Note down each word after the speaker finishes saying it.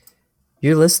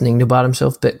You're listening to Bottom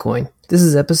Shelf Bitcoin. This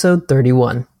is episode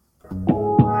 31. Relax.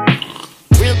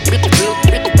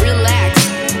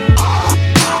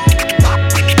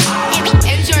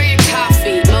 Enjoy your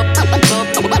coffee. Okay.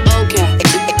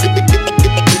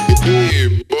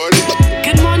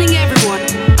 Good morning, everyone.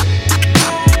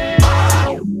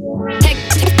 Take a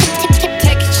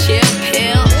chill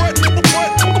pill.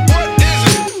 What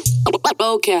is it?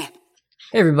 Okay.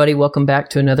 Hey everybody, welcome back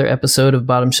to another episode of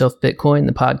Bottom Shelf Bitcoin,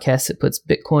 the podcast that puts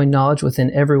Bitcoin knowledge within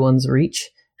everyone's reach.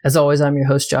 As always, I'm your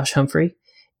host, Josh Humphrey,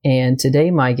 and today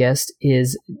my guest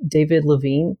is David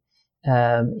Levine.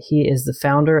 He is the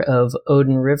founder of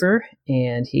Odin River,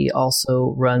 and he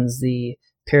also runs the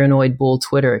Paranoid Bull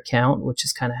Twitter account, which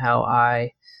is kind of how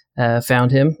I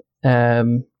found him.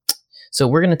 So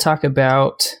we're going to talk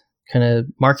about kind of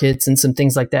markets and some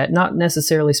things like that, not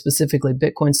necessarily specifically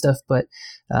Bitcoin stuff, but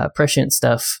prescient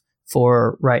stuff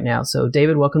for right now. So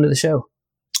David, welcome to the show.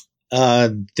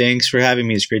 Thanks for having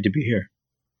me. It's great to be here.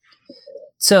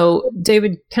 So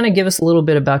David, kind of give us a little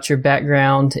bit about your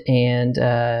background and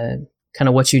kind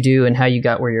of what you do and how you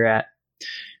got where you're at.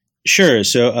 Sure.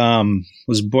 So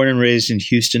was born and raised in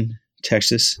Houston,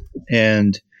 Texas,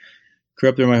 and grew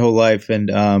up there my whole life,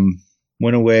 and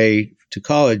went away to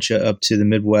college up to the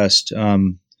Midwest,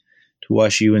 to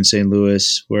WashU in St.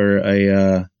 Louis, where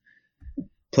I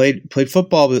played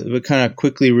football, but kind of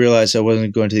quickly realized I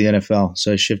wasn't going to the NFL.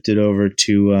 So I shifted over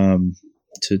to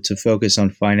focus on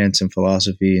finance and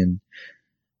philosophy. And,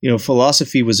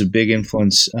 philosophy was a big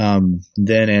influence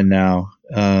then and now.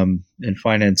 And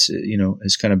finance,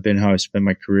 has kind of been how I spent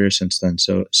my career since then.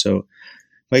 So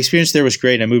my experience there was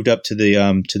great. I moved up to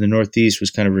the Northeast,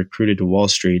 was kind of recruited to Wall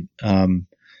Street.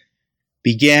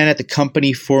 Began at the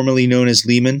company formerly known as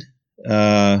Lehman,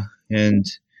 and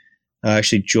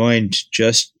actually joined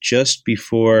just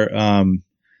before, kind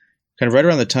of right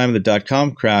around the time of the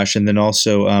dot-com crash, and then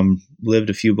also lived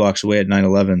a few blocks away at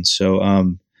 9/11. So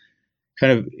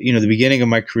kind of, the beginning of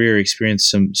my career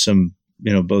experienced some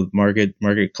both market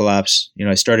collapse.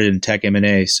 I started in tech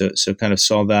M&A, so kind of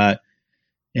saw that.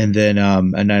 And then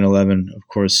at 9/11, of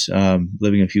course,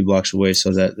 living a few blocks away,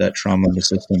 so that trauma in the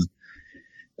system.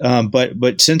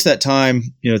 But since that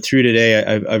time, through today,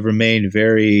 I've remained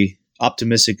very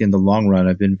optimistic in the long run.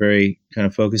 I've been very kind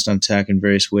of focused on tech in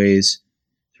various ways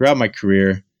throughout my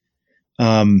career.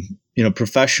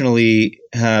 Professionally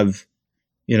have,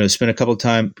 spent a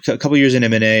couple years in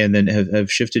M&A, and then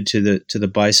have shifted to the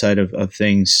buy side of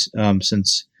things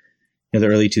since the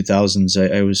early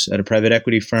 2000s. I was at a private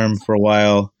equity firm for a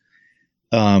while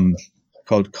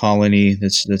called Colony.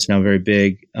 That's now very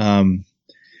big.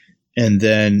 And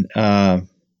then, I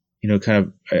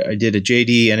did a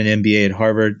JD and an MBA at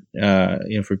Harvard,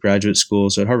 for graduate school.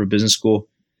 So at Harvard Business School,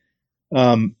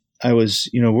 I was,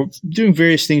 doing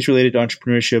various things related to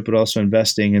entrepreneurship, but also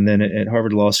investing. And then at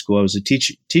Harvard Law School, I was a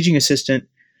teaching assistant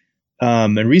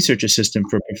and research assistant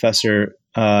for a professor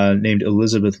named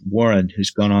Elizabeth Warren,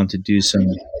 who's gone on to do some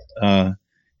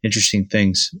interesting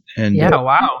things. And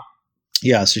Wow.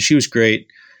 Yeah, so she was great.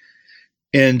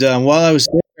 And while I was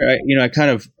there, I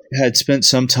kind of had spent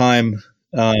some time,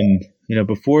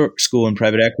 before school in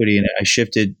private equity, and I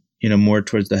shifted, more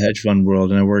towards the hedge fund world.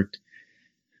 And I worked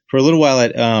for a little while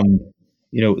at,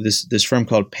 this firm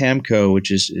called PAMCO,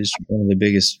 which is one of the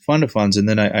biggest fund of funds. And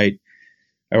then I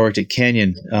worked at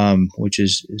Canyon, which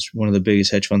is one of the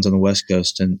biggest hedge funds on the West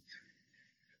Coast. And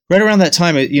right around that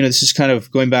time, this is kind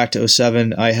of going back to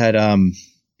 2007, I had, I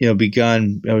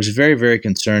was very, very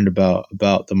concerned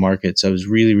about the markets. I was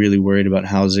really, really worried about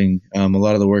housing. A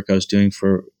lot of the work I was doing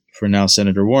for now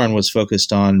Senator Warren was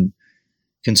focused on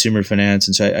consumer finance.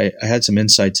 And so I had some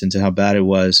insights into how bad it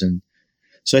was. And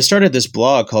so I started this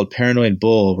blog called Paranoid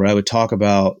Bull, where I would talk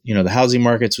about, the housing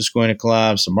markets was going to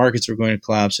collapse, the markets were going to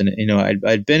collapse. And,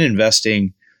 I'd been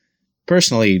investing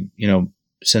personally,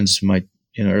 since my,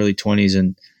 early 20s.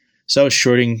 And so I was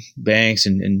shorting banks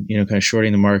and kind of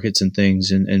shorting the markets and things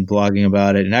and blogging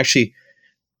about it. And actually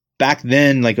back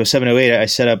then, like 2007, 2008, I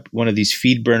set up one of these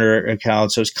feed burner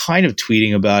accounts. So I was kind of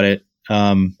tweeting about it,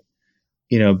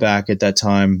 back at that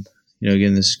time.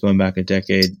 Again, this is going back a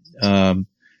decade. I've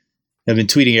been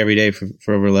tweeting every day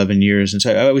for over 11 years. And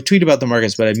so I would tweet about the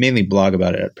markets, but I mainly blog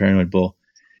about it at Paranoid Bull.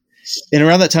 And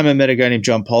around that time, I met a guy named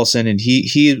John Paulson, and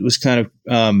he was kind of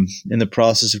in the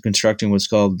process of constructing what's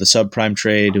called the subprime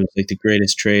trade. It was like the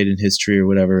greatest trade in history or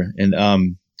whatever.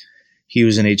 And he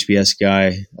was an HBS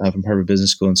guy from Harvard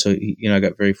Business School. And so, I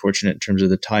got very fortunate in terms of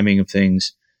the timing of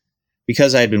things,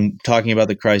 because I had been talking about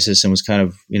the crisis and was kind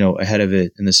of, ahead of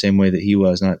it in the same way that he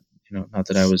was. Not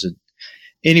that I was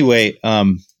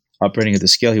operating at the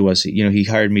scale he was. He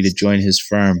hired me to join his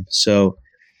firm. So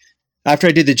after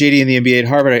I did the JD and the MBA at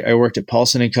Harvard, I worked at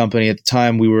Paulson and Company. At the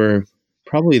time, we were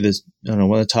probably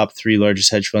one of the top 3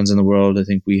 largest hedge funds in the world. I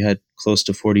think we had close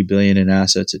to 40 billion in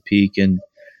assets at peak, and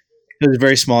it was a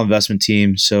very small investment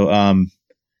team. So,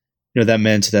 that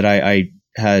meant that I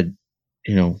had,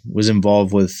 was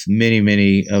involved with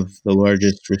many of the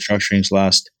largest restructurings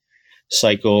last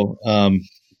cycle.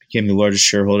 Became the largest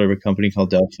shareholder of a company called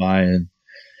Delphi and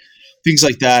things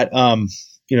like that.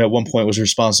 At one point was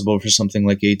responsible for something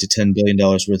like $8 to $10 billion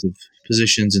worth of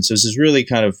positions. And so this is really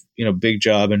kind of, big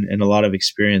job and a lot of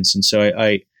experience. And so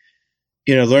I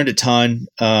learned a ton,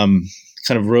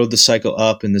 kind of rode the cycle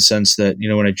up in the sense that,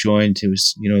 when I joined, it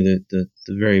was, the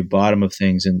very bottom of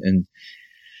things. And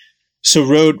so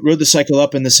rode the cycle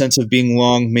up in the sense of being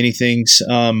long many things,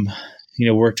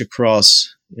 worked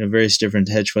across, various different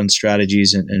hedge fund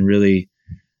strategies and really,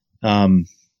 I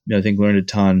think learned a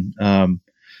ton.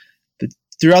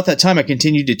 Throughout that time, I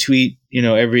continued to tweet,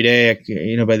 every day.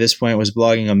 By this point, I was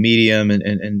blogging on Medium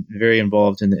and very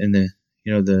involved in the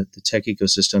tech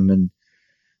ecosystem. And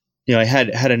I had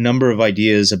a number of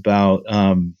ideas about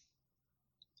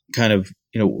kind of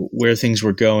where things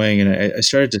were going, and I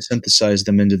started to synthesize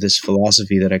them into this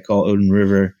philosophy that I call Odin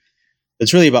River.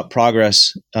 It's really about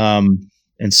progress and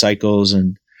cycles.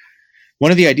 And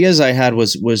one of the ideas I had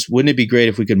was wouldn't it be great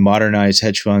if we could modernize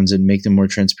hedge funds and make them more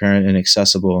transparent and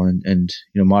accessible, and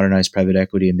modernize private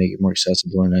equity and make it more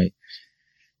accessible? And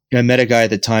I met a guy at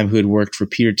the time who had worked for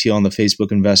Peter Thiel on the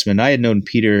Facebook investment. I had known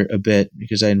Peter a bit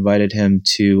because I invited him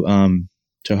to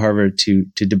Harvard to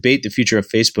debate the future of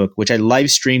Facebook, which I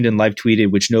live streamed and live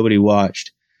tweeted, which nobody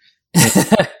watched.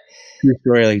 True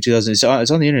story, like 2000. It's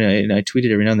on the internet, and I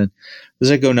tweeted every now and then. It was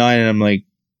like 2009, and I'm like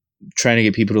trying to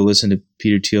get people to listen to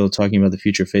Peter Thiel talking about the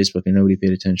future of Facebook, and nobody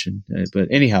paid attention. But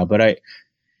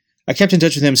I kept in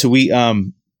touch with him. So we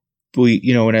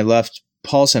when I left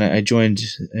Paulson, I joined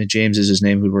James is his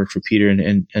name, who worked for Peter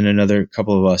and another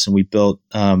couple of us, and we built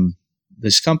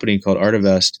this company called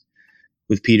Artivest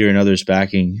with Peter and others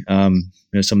backing. Some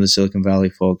of the Silicon Valley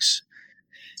folks.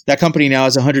 That company now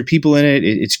has 100 people in it.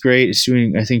 It's great. It's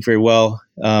doing, I think, very well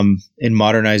in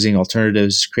modernizing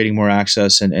alternatives, creating more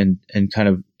access, and kind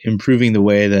of improving the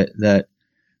way that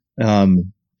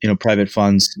private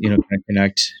funds kind of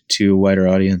connect to a wider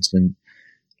audience. And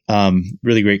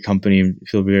really great company. I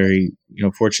feel very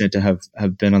fortunate to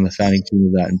have been on the founding team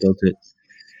of that and built it.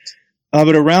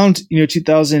 But around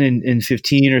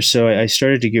 2015 or so, I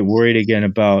started to get worried again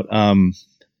about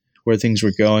where things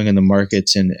were going in the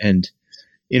markets, and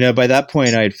by that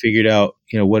point I had figured out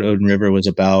what Odin River was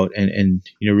about, and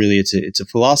really it's a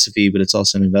philosophy, but it's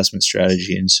also an investment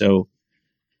strategy. And so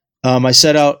I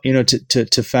set out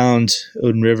to found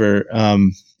Odin River,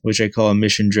 which I call a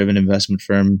mission-driven investment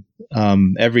firm.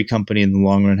 Every company in the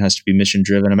long run has to be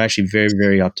mission-driven. I'm actually very,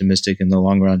 very optimistic in the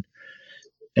long run.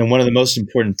 And one of the most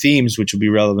important themes, which will be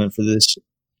relevant for this,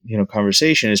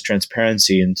 conversation, is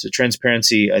transparency. And so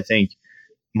transparency, I think,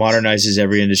 modernizes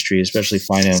every industry, especially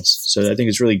finance. So I think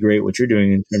it's really great what you're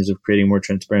doing in terms of creating more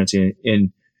transparency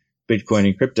in Bitcoin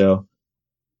and crypto.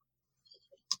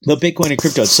 But Bitcoin and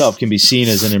crypto itself can be seen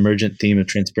as an emergent theme of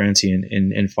transparency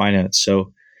in finance.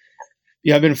 So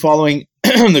yeah, I've been following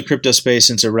the crypto space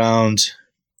since around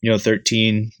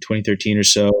 2013 or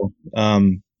so.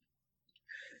 I'm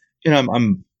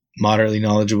moderately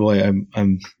knowledgeable.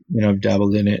 I've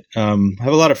dabbled in it. I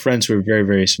have a lot of friends who are very,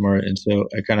 very smart, and so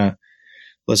I kind of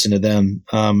listen to them.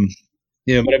 But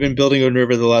I've been building Odin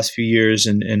River the last few years,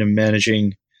 and I'm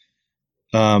managing,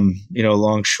 a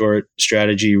long short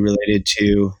strategy related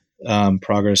to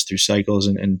progress through cycles.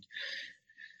 And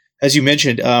as you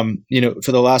mentioned,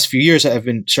 for the last few years, I've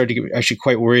been starting to get actually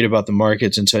quite worried about the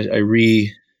markets, and so I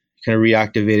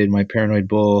reactivated my Paranoid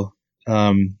Bull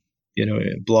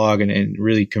blog and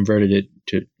really converted it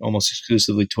to almost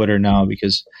exclusively Twitter now,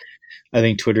 because I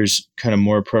think Twitter's kind of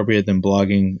more appropriate than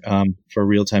blogging for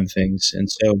real-time things. And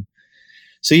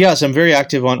so yes, I'm very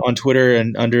active on Twitter,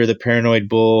 and under the Paranoid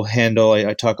Bull handle,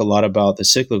 I talk a lot about the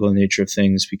cyclical nature of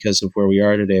things because of where we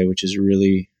are today, which is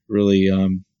really, really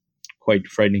quite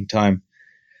frightening time.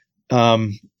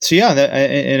 And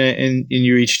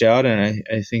you reached out, and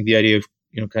I think the idea of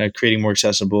kind of creating more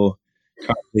accessible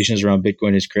conversations around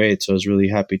Bitcoin is great. So I was really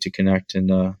happy to connect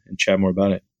and chat more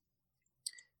about it.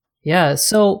 Yeah.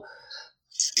 So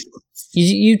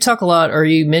you talk a lot, or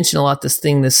you mention a lot, this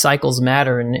cycles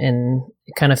matter, and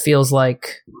it kind of feels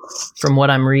like, from what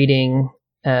I'm reading,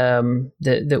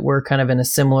 that we're kind of in a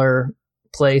similar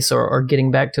place, or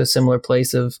getting back to a similar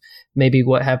place of maybe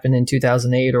what happened in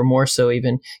 2008 or more so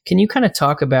even. Can you kind of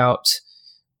talk about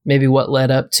maybe what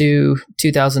led up to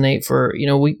 2008 for,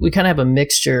 we kind of have a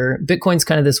mixture. Bitcoin's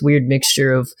kind of this weird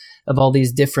mixture of all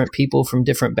these different people from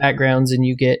different backgrounds. And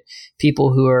you get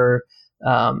people who are,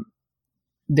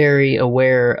 very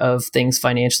aware of things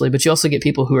financially, but you also get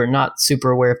people who are not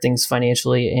super aware of things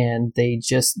financially, and they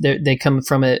come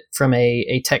from it from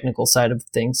a technical side of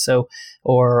things. So,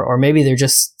 or maybe they're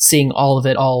just seeing all of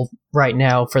it all right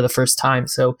now for the first time.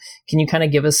 So can you kind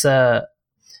of give us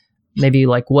maybe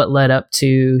like what led up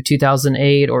to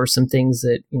 2008, or some things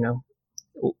that,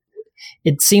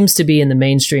 it seems to be in the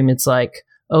mainstream. It's like,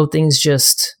 oh, things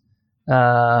just,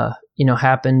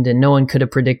 happened and no one could have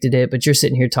predicted it, but you're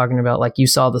sitting here talking about like you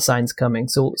saw the signs coming.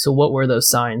 So what were those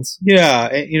signs? Yeah.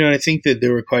 I think that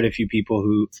there were quite a few people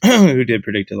who, who did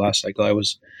predict it last cycle. I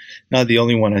was not the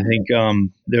only one. I think,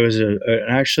 there was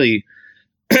actually,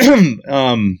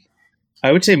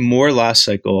 I would say more last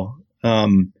cycle. At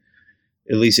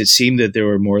least it seemed that there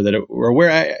were more that were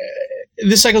aware.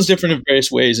 This cycle is different in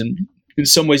various ways, and in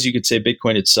some ways, you could say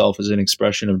Bitcoin itself is an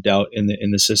expression of doubt in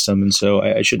the system, and so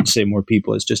I shouldn't say more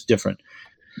people. It's just different.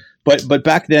 But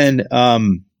back then,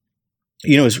 the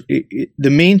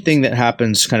main thing that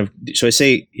happens, kind of. So I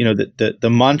say, the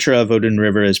mantra of Odin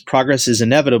River is progress is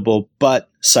inevitable, but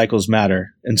cycles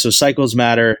matter, and so cycles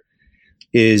matter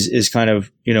is kind of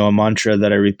a mantra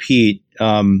that I repeat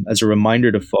as a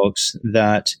reminder to folks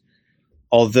that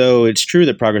although it's true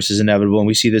that progress is inevitable, and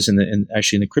we see this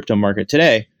actually in the crypto market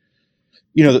today.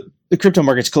 The crypto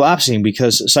market's collapsing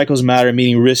because cycles matter,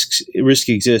 meaning risk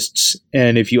exists.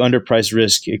 And if you underprice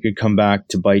risk, it could come back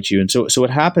to bite you. And so what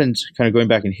happened, kind of going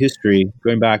back in history,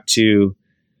 going back to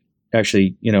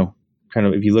actually, kind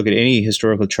of if you look at any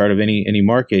historical chart of any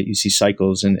market, you see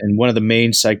cycles. And one of the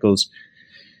main cycles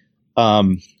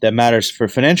that matters for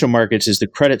financial markets is the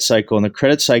credit cycle. And the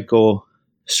credit cycle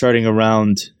starting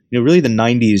around, really the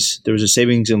 90s, there was a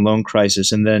savings and loan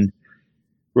crisis. And then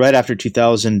right after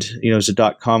 2000, it was a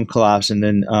dot-com collapse, and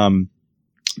then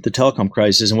the telecom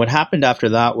crisis. And what happened after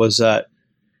that was that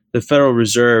the Federal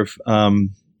Reserve,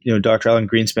 Dr. Alan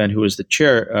Greenspan, who was the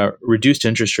chair, reduced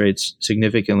interest rates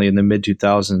significantly in the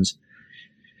mid-2000s.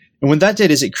 And what that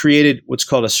did is it created what's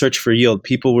called a search for yield.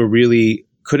 People were really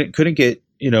couldn't get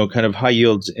kind of high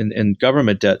yields in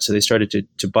government debt, so they started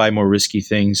to buy more risky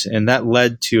things, and that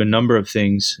led to a number of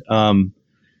things.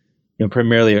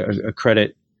 Primarily a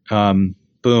credit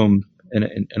boom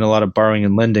and a lot of borrowing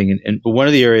and lending. But one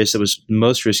of the areas that was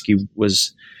most risky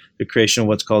was the creation of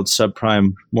what's called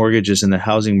subprime mortgages in the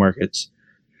housing markets.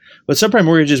 But subprime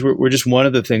mortgages were just one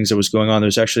of the things that was going on.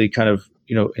 There's actually kind of,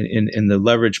 in the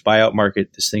leveraged buyout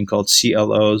market, this thing called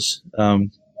CLOs,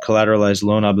 collateralized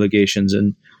loan obligations.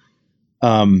 And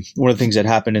one of the things that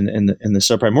happened in the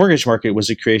subprime mortgage market was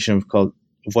the creation of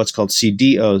what's called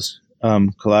CDOs,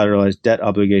 collateralized debt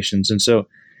obligations. And so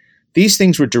these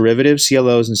things were derivatives.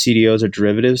 CLOs and CDOs are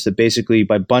derivatives that basically,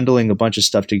 by bundling a bunch of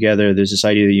stuff together, there's this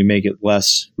idea that you make it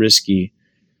less risky.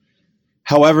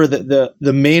 However, the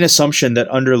main assumption that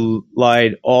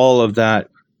underlied all of that,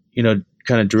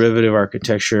 kind of derivative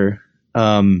architecture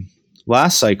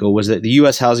last cycle was that the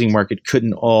U.S. housing market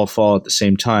couldn't all fall at the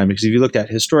same time. Because if you looked at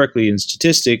historically in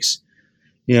statistics,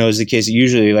 is the case that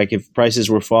usually, like if prices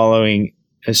were falling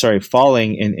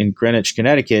in Greenwich,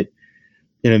 Connecticut,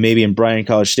 maybe in Bryan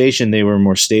College Station, they were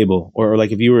more stable. Or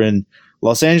like if you were in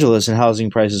Los Angeles and housing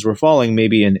prices were falling,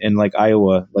 maybe in like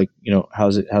Iowa,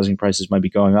 housing prices might be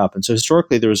going up. And so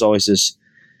historically, there was always this,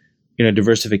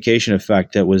 diversification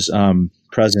effect that was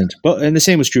present. And the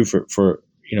same was true for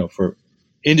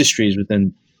industries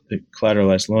within the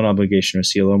collateralized loan obligation or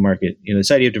CLO market. This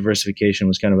idea of diversification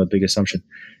was kind of a big assumption.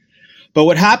 But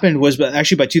what happened was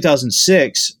actually by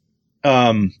 2006,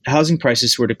 housing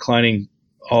prices were declining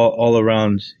all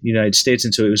around the United States.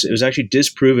 And so it was actually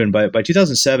disproven. By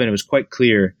 2007, it was quite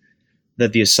clear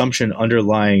that the assumption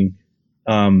underlying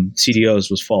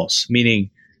CDOs was false, meaning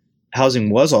housing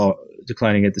was all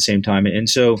declining at the same time. And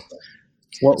so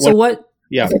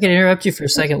yeah. If I can interrupt you for a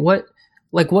second, what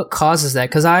causes that?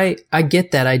 Because I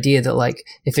get that idea that like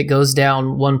if it goes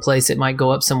down one place, it might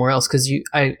go up somewhere else. Because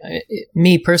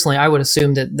me personally, I would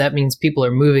assume that means people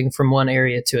are moving from one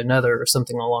area to another or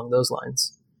something along those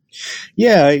lines.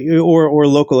 Yeah, or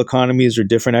local economies are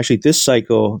different. Actually, this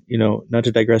cycle, not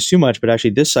to digress too much, but actually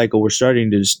this cycle, we're starting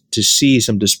to see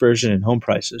some dispersion in home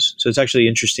prices. So it's actually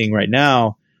interesting right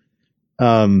now.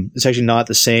 It's actually not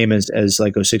the same as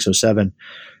like 06, 07.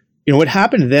 What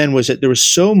happened then was that there was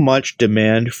so much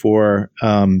demand for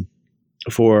the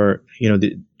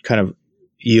kind of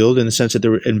yield, in the sense that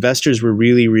the investors were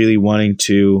really, really wanting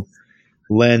to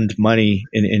lend money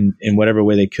in whatever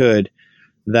way they could,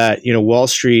 that Wall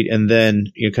Street and then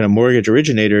kind of mortgage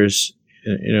originators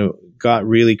got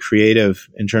really creative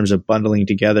in terms of bundling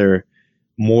together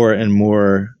more and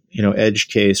more, edge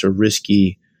case or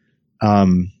risky,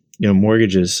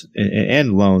 mortgages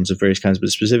and loans of various kinds, but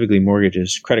specifically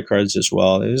mortgages, credit cards as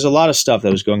well. There's a lot of stuff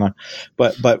that was going on,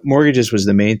 but mortgages was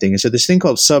the main thing. And so this thing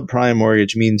called subprime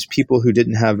mortgage means people who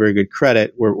didn't have very good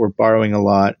credit were borrowing a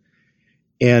lot.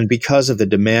 And because of the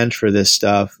demand for this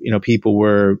stuff, people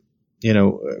were,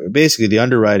 basically the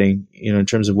underwriting, in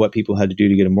terms of what people had to do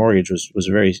to get a mortgage was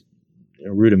very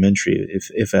rudimentary,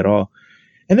 if at all.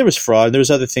 And there was fraud. There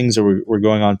was other things that were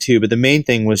going on too. But the main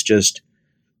thing was just,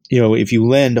 if you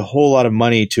lend a whole lot of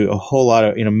money to a whole lot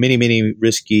of, many, many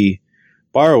risky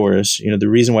borrowers, the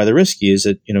reason why they're risky is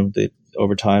that, they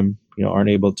over time, aren't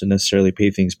able to necessarily pay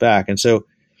things back. And so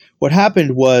what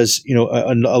happened was,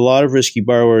 a lot of risky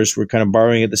borrowers were kind of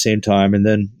borrowing at the same time. And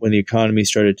then when the economy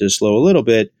started to slow a little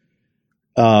bit,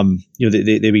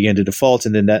 they began to default.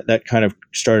 And then that kind of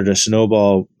started a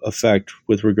snowball effect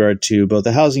with regard to both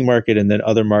the housing market and then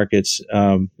other markets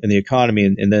in the economy.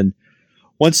 And then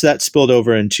once that spilled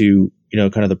over into,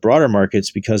 kind of the broader markets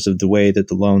because of the way that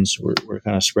the loans were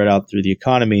kind of spread out through the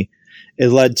economy, it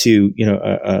led to,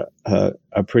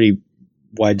 a pretty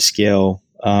wide scale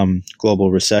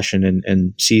global recession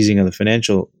and seizing of the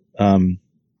financial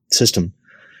system.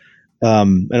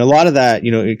 And a lot of that,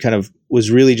 it kind of was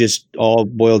really just all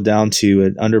boiled down to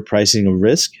an underpricing of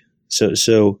risk.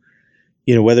 So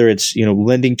whether it's,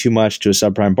 lending too much to a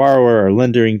subprime borrower or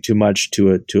lending too much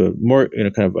to a more,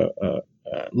 kind of a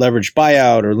leveraged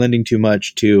buyout or lending too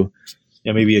much to,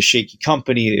 maybe a shaky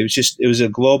company. It was a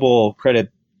global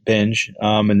credit binge,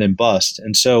 and then bust.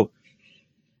 And so,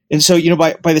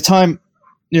 by the time,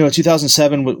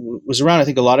 2007 was around, I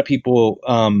think a lot of people,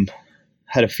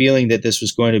 had a feeling that this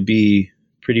was going to be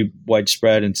pretty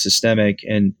widespread and systemic,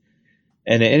 and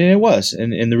it was,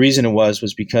 and the reason it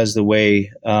was because the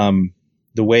way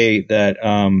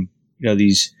that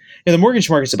these, the mortgage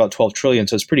market's about 12 trillion,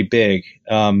 so it's pretty big,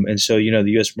 and so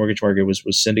the U.S. mortgage market was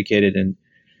syndicated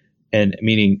and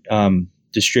meaning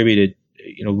distributed,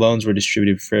 loans were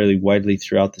distributed fairly widely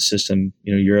throughout the system,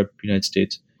 Europe, United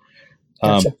States.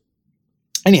 Gotcha.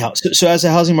 Anyhow, so as the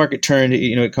housing market turned,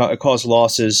 it caused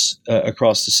losses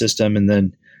across the system, and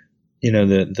then,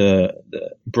 the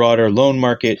broader loan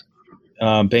market,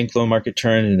 bank loan market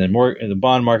turned, and then more in the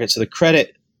bond market. So the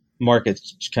credit market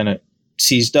kind of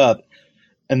seized up,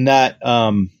 and that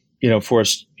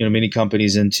forced many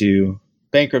companies into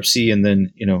bankruptcy, and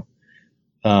then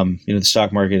the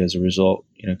stock market as a result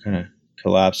kind of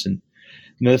collapsed, and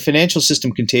the financial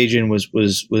system contagion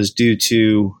was due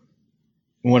to.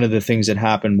 One of the things that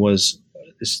happened was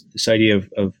this idea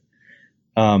of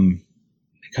kind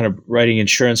of writing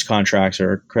insurance contracts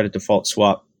or credit default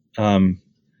swap,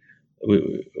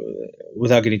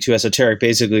 without getting too esoteric.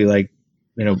 Basically, like,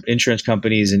 insurance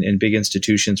companies and big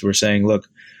institutions were saying, look,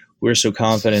 we're so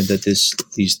confident that these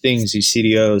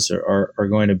CDOs are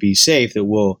going to be safe that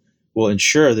we'll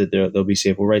ensure that they'll be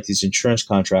safe. We'll write these insurance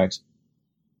contracts.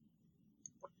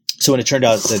 So when it turned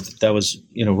out that was,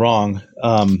 wrong,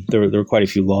 there were quite a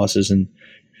few losses. And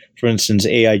for instance,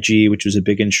 AIG, which was a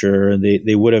big insurer,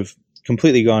 they would have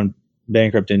completely gone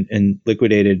bankrupt and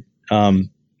liquidated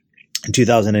in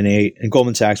 2008. And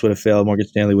Goldman Sachs would have failed. Morgan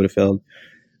Stanley would have failed.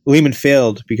 Lehman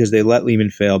failed because they let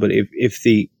Lehman fail. But if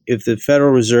the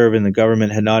Federal Reserve and the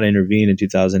government had not intervened in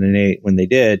 2008 when they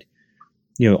did,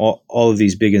 all of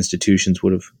these big institutions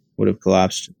would have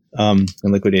collapsed. And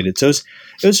liquidated. So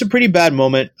it was a pretty bad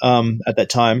moment at that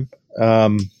time.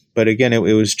 But again, it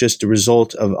was just a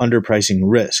result of underpricing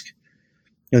risk.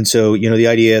 And so, the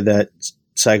idea that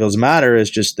cycles matter is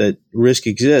just that risk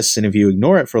exists. And if you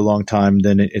ignore it for a long time,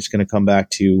 then it's going to come back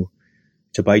to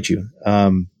bite you.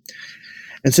 And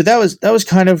so that was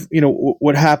kind of,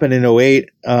 what happened in 2008.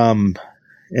 And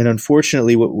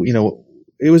unfortunately,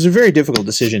 it was a very difficult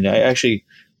decision. I actually,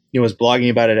 was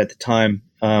blogging about it at the time.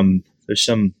 There's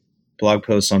some blog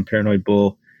posts on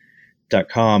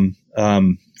paranoidbull.com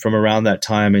from around that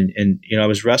time. And I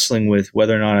was wrestling with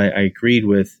whether or not I agreed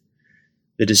with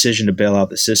the decision to bail out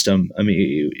the system. I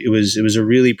mean, it was a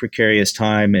really precarious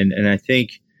time. And I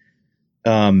think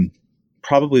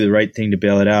probably the right thing to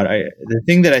bail it out. The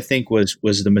thing that I think was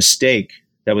the mistake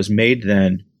that was made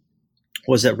then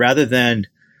was that rather than,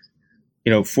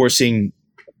 forcing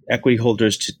equity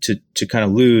holders to kind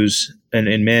of lose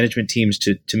and management teams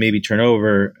to maybe turn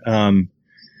over.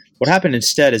 What happened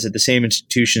instead is that the same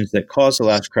institutions that caused the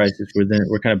last crisis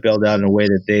were kind of bailed out in a way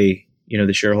that they,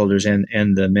 the shareholders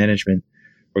and the management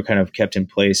were kind of kept in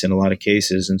place in a lot of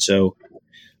cases. And so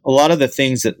a lot of the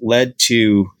things that led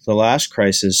to the last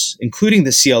crisis, including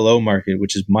the CLO market,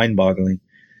 which is mind-boggling,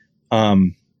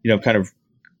 kind of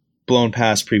blown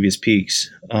past previous peaks.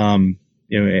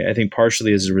 I think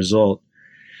partially as a result.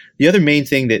 The other main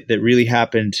thing that really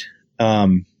happened,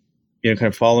 kind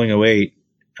of following '08,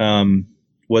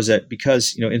 was that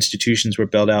because institutions were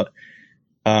bailed out,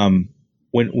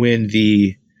 when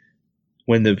the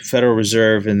Federal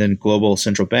Reserve and then global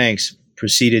central banks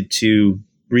proceeded to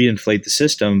reinflate the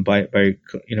system by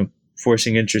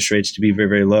forcing interest rates to be very,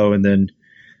 very low, and then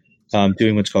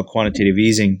doing what's called quantitative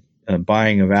easing,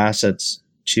 buying of assets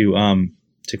to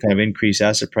kind of increase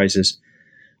asset prices.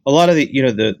 A lot of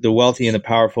the wealthy and the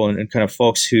powerful and kind of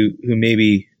folks who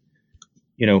maybe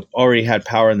already had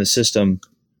power in the system,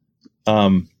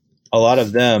 a lot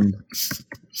of them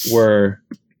were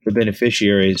the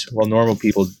beneficiaries, while normal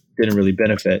people didn't really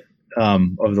benefit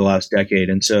over the last decade.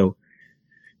 And so,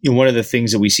 one of the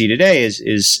things that we see today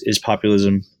is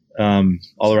populism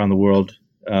all around the world.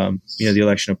 The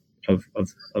election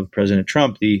of President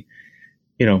Trump, the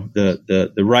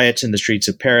riots in the streets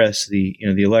of Paris, the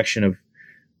election of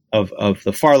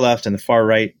the far left and the far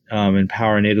right in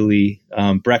power in Italy,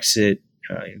 Brexit,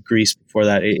 Greece before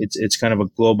that. It's kind of a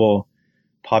global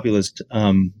populist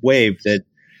wave that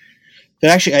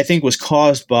actually I think was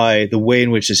caused by the way in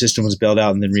which the system was bailed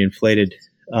out and then reinflated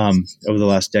over the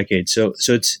last decade. So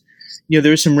it's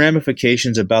there are some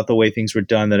ramifications about the way things were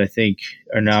done that I think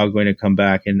are now going to come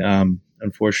back, and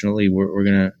unfortunately we're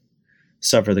going to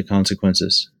suffer the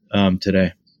consequences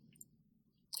today.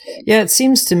 Yeah, it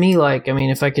seems to me like,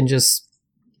 if I can just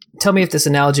tell me if this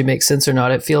analogy makes sense or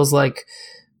not, it feels like,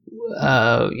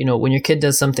 when your kid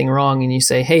does something wrong and you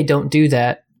say, hey, don't do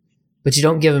that, but you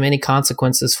don't give them any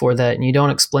consequences for that, and you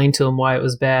don't explain to them why it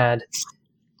was bad.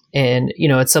 And,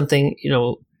 it's something,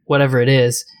 whatever it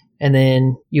is, and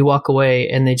then you walk away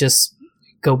and they just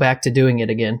go back to doing it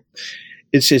again.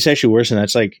 It's actually worse than that.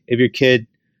 It's like if your kid,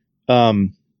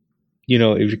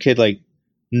 like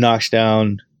knocks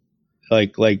down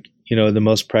like the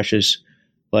most precious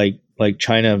like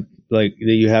china that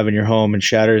you have in your home and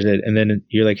shatters it, and then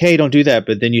you're like, hey, don't do that,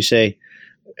 but then you say,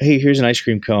 hey, here's an ice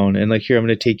cream cone, and here, I'm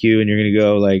going to take you and you're going to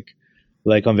go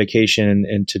like on vacation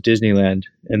and to Disneyland,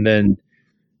 and then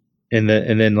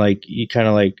you kind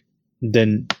of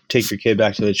then take your kid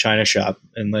back to the china shop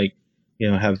and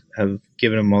have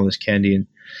given him all this candy, and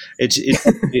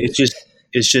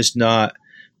it's just not.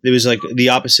 It was like the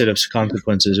opposite of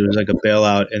consequences. It was like a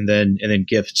bailout and then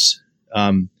gifts.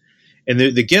 And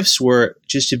the gifts were,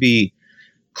 just to be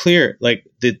clear, like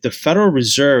the Federal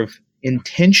Reserve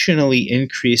intentionally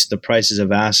increased the prices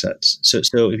of assets. So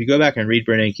if you go back and read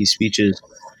Bernanke's speeches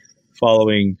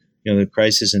following the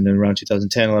crisis, and then around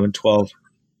 2010, 11, 12,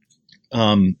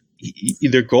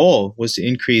 their goal was to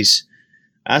increase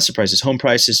asset prices, home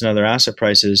prices and other asset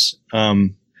prices,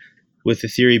 with the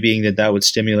theory being that would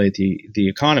stimulate the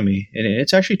economy. And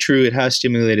it's actually true. It has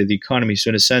stimulated the economy. So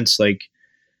in a sense,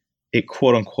 it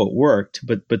quote unquote worked,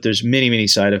 but there's many, many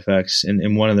side effects.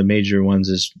 And one of the major ones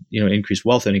is, increased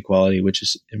wealth inequality, which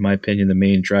is, in my opinion, the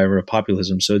main driver of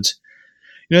populism. So it's,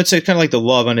 it's kind of like the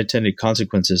law of unintended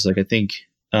consequences. I think,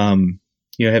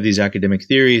 have these academic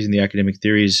theories, and the academic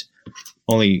theories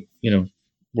only,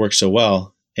 work so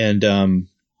well. And, and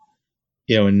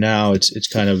now it's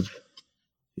kind of,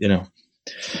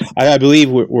 I believe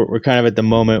we're kind of at the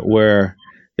moment where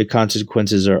the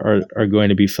consequences are going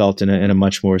to be felt in a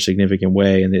much more significant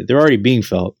way, and they're already being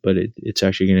felt, but it's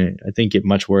actually going to, I think, get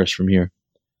much worse from here.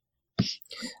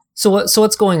 So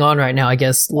what's going on right now? I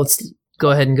guess let's go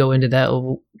ahead and go into that.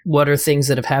 What are things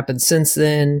that have happened since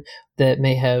then that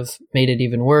may have made it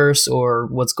even worse, or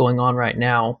what's going on right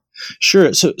now?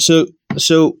 Sure. So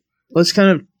let's kind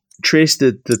of trace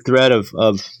the thread of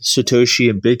Satoshi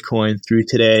and Bitcoin through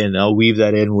today, and I'll weave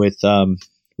that in with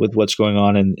what's going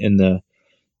on in the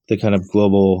kind of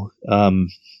global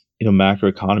macro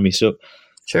economy. So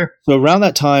sure. So around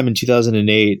that time in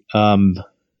 2008, some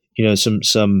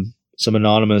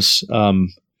anonymous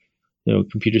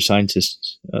computer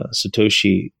scientist,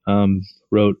 Satoshi,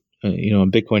 wrote on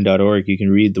Bitcoin.org. You can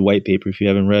read the white paper if you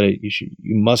haven't read it.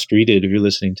 You must read it if you're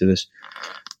listening to this.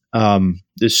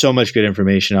 There's so much good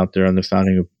information out there on the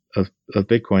founding of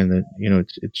Bitcoin that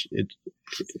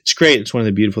it's great. It's one of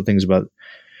the beautiful things about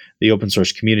the open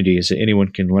source community is that anyone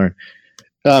can learn.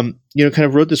 Kind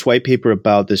of wrote this white paper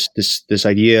about this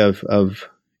idea of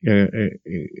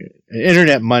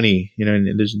internet money.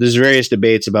 And there's various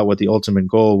debates about what the ultimate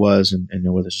goal was, and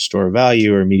whether it's a store of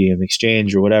value or a medium of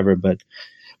exchange or whatever. But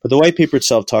the white paper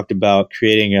itself talked about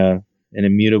creating an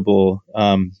immutable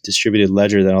distributed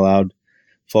ledger that allowed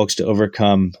folks to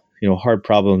overcome hard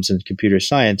problems in computer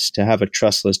science, to have a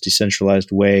trustless,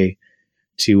 decentralized way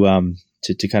to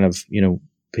kind of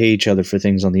pay each other for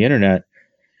things on the internet.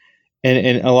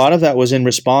 And a lot of that was in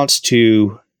response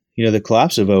to, the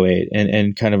collapse of '08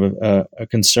 and kind of a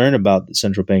concern about the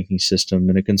central banking system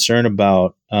and a concern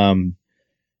about,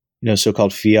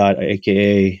 so-called fiat,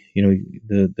 aka,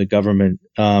 the government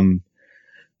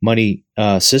money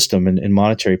system and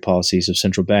monetary policies of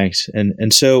central banks.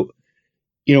 And so,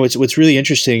 what's really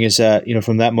interesting is that,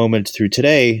 from that moment through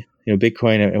today,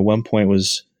 Bitcoin at one point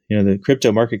was, the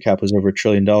crypto market cap was over $1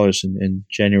 trillion in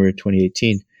January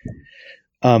 2018.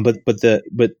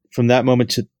 But from that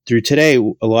moment through today,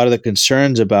 a lot of the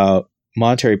concerns about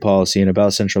monetary policy and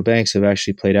about central banks have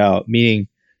actually played out. Meaning,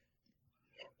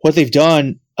 what they've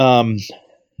done, on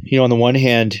the one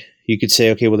hand, you could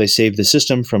say, okay, well, they saved the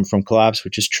system from collapse,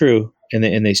 which is true,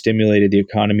 and they stimulated the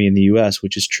economy in the U.S.,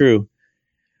 which is true.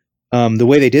 The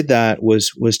way they did that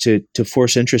was to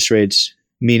force interest rates,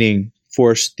 meaning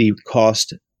force the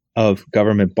cost of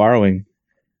government borrowing,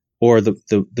 or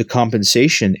the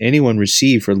compensation anyone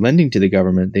received for lending to the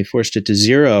government. They forced it to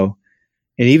zero,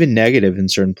 and even negative in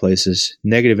certain places.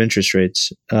 Negative interest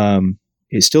rates.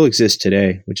 It still exists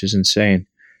today, which is insane.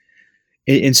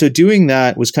 And so doing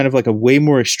that was kind of like a way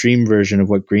more extreme version of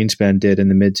what Greenspan did in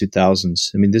the mid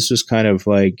 2000s. I mean, this was kind of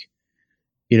like,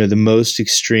 the most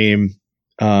extreme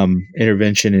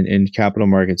intervention in capital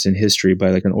markets in history by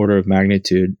like an order of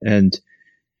magnitude. And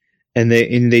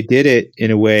they did it in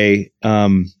a way,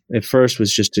 at first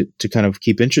was just to kind of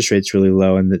keep interest rates really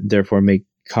low and therefore make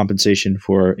compensation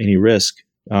for any risk,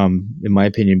 in my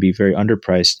opinion, be very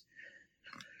underpriced.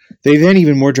 They then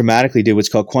even more dramatically did what's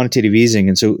called quantitative easing.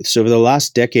 And so over the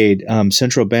last decade,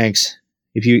 central banks,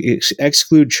 if you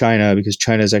exclude China, because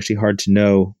China is actually hard to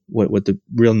know what the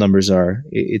real numbers are,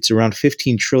 it's around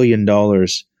 $15 trillion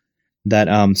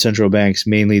that central banks,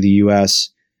 mainly the U.S.,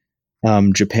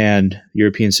 Japan,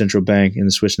 European Central Bank, and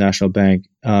the Swiss National Bank,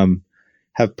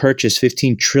 have purchased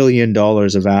 $15 trillion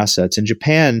of assets. In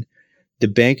Japan, the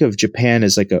Bank of Japan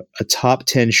is like a top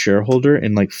 10 shareholder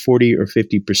in like 40 or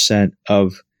 50%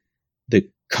 of the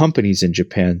companies in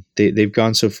Japan. They've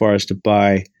gone so far as to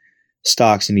buy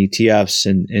stocks and ETFs,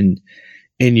 and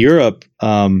in Europe,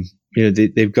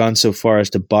 they've gone so far as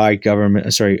to buy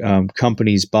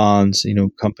companies' bonds,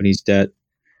 companies' debt.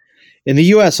 In the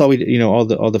U.S., all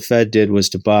the Fed did was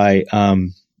to buy,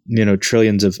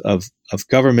 trillions of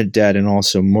government debt and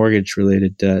also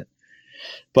mortgage-related debt.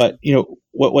 But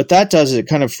what that does is it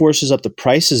kind of forces up the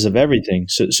prices of everything.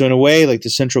 So in a way, like the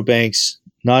central banks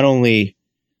not only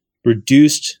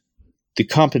reduced the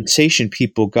compensation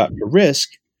people got for risk,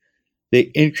 they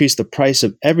increased the price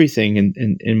of everything, and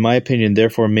in my opinion,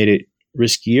 therefore made it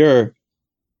riskier,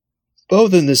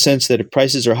 both in the sense that if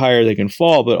prices are higher, they can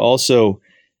fall, but also,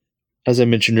 as I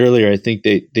mentioned earlier, I think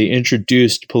they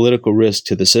introduced political risk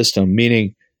to the system,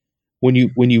 meaning when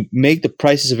you make the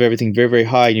prices of everything very, very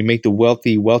high, you make the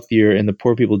wealthy wealthier and the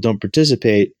poor people don't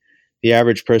participate, the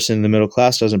average person in the middle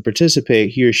class doesn't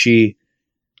participate, he or she,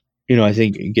 I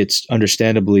think gets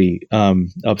understandably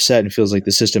upset and feels like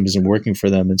the system isn't working for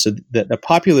them. And so the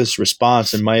populist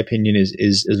response, in my opinion,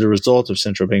 is a result of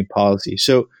central bank policy.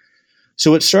 So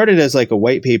it started as like a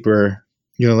white paper.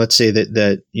 Let's say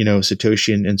that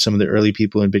Satoshi and some of the early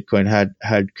people in Bitcoin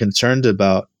had concerns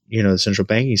about, the central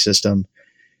banking system.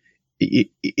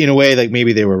 In a way, like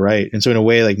maybe they were right. And so in a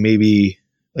way, like maybe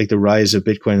like the rise of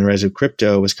Bitcoin and the rise of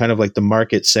crypto was kind of like the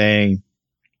market saying,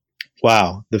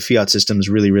 wow, the fiat system is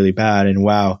really, really bad. And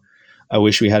wow, I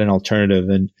wish we had an alternative.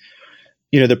 And,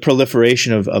 the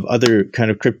proliferation of other kind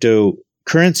of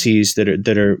cryptocurrencies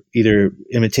that are either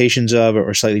imitations of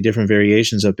or slightly different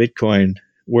variations of Bitcoin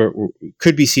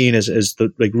could be seen as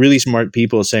the like really smart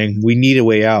people saying, we need a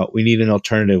way out. We need an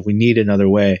alternative. We need another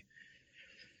way.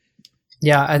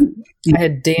 Yeah. I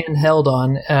had Dan Held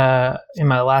on in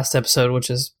my last episode, which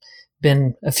has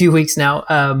been a few weeks now.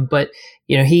 But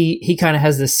he kind of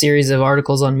has this series of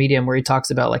articles on Medium where he talks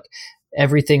about like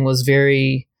everything was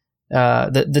very,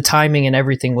 the timing and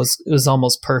everything was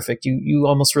almost perfect. You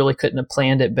almost really couldn't have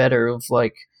planned it better of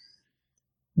like,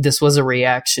 this was a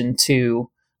reaction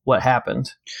to what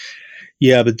happened.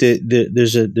 Yeah, but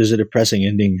there's a depressing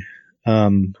ending.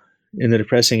 And the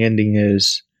depressing ending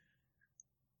is,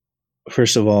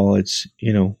 first of all, it's,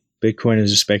 Bitcoin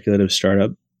is a speculative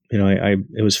startup.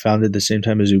 It was founded the same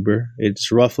time as Uber.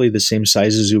 It's roughly the same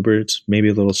size as Uber. It's maybe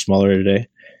a little smaller today.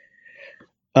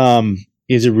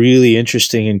 It's a really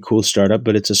interesting and cool startup,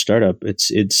 but it's a startup.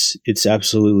 It's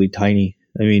absolutely tiny.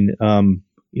 I mean,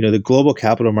 the global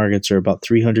capital markets are about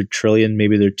 300 trillion.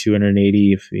 Maybe they're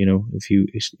 280 if you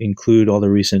include all the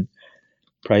recent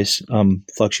price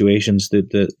fluctuations.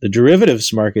 The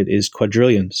derivatives market is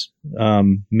quadrillions,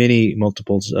 many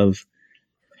multiples of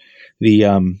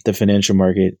the financial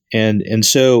market. And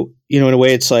so, in a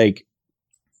way, it's like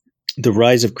the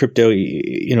rise of crypto,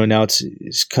 now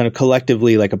it's kind of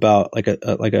collectively like about like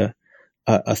a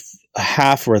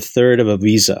half or a third of a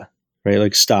Visa, right?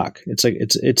 Like stock.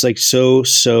 It's like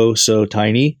so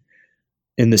tiny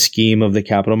in the scheme of the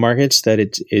capital markets that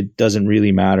it doesn't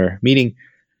really matter. Meaning,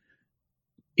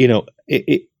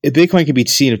 Bitcoin can be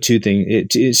seen of two things.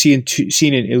 It's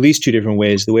seen in at least two different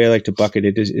ways. The way I like to bucket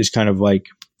it is kind of like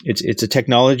it's a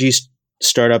technology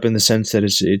startup in the sense that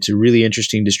it's a really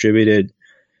interesting distributed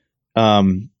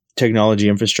technology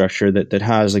infrastructure that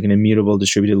has like an immutable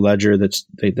distributed ledger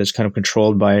that's kind of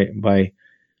controlled by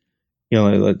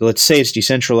let's say it's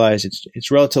decentralized.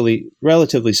 It's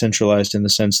relatively centralized in the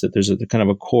sense that there's a kind of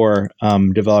a core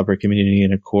developer community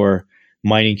and a core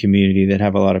mining community that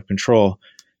have a lot of control,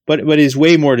 but it is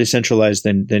way more decentralized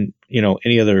than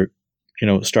any other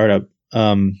startup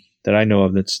that I know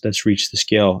of that's reached the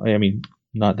scale. I mean,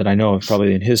 not that I know of,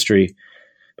 probably in history,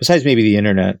 besides maybe the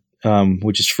internet,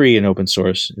 which is free and open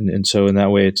source, and so in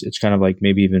that way, it's kind of like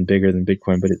maybe even bigger than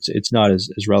Bitcoin, but it's not as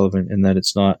relevant in that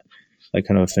it's not like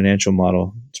kind of a financial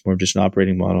model. It's more just an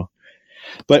operating model.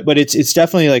 But it's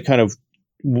definitely like kind of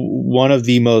one of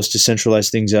the most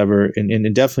decentralized things ever,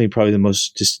 and definitely probably the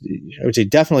most I would say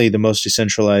definitely the most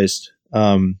decentralized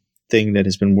thing that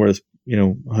has been worth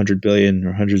 100 billion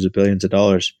or hundreds of billions of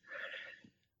dollars.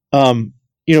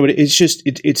 But it's just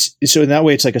it's so in that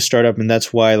way it's like a startup, and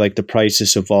that's why like the price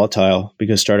is so volatile,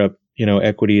 because startup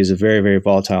equity is a very, very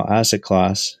volatile asset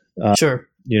class. Sure.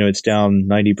 It's down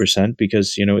 90%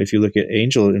 because if you look at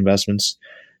angel investments,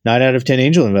 9 out of 10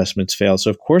 angel investments fail. So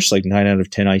of course, like 9 out of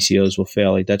 10 ICOs will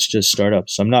fail. Like that's just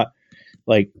startups. So I'm not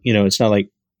like it's not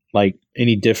like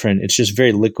any different. It's just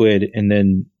very liquid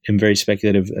and very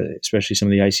speculative, especially some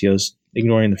of the ICOs,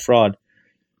 ignoring the fraud.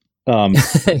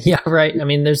 Yeah, right. I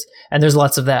mean, there's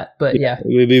lots of that, but yeah.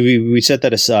 We set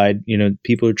that aside.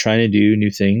 People are trying to do new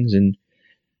things, and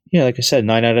like I said,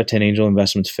 9 out of 10 angel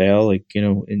investments fail. Like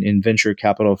in venture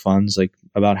capital funds, like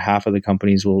about half of the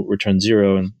companies will return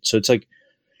zero, and so it's like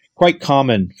quite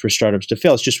common for startups to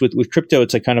fail. It's just with crypto,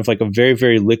 it's like kind of like a very,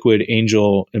 very liquid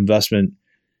angel investment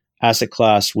asset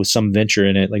class with some venture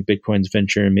in it, like Bitcoin's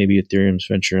venture and maybe Ethereum's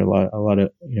venture. A lot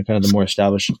of kind of the more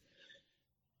established.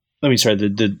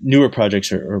 The newer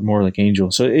projects are more like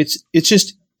angel. So it's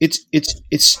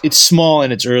small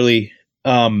and it's early.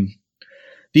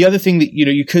 The other thing that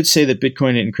you could say that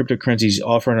Bitcoin and cryptocurrencies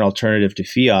offer an alternative to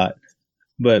fiat,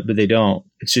 but they don't.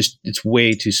 It's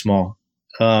way too small.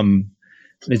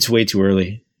 It's way too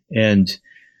early, and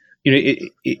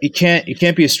it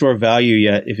can't be a store of value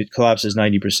yet if it collapses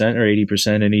 90% or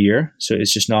 80% in a year. So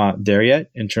it's just not there yet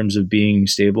in terms of being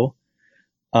stable.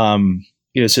 So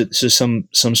some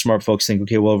smart folks think,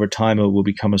 okay, well, over time it will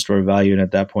become a store of value, and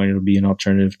at that point it'll be an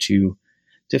alternative to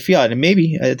fiat. And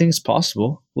maybe, I think it's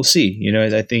possible. We'll see.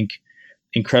 I think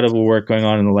incredible work going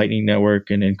on in the Lightning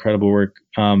Network, and incredible work,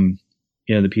 the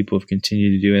people have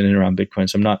continued to do in and around Bitcoin.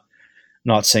 So I'm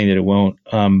not saying that it won't.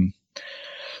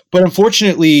 But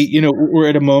unfortunately, we're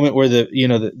at a moment where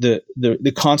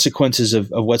the consequences of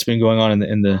what's been going on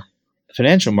in the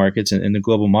financial markets and in the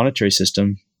global monetary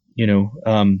system,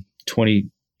 20,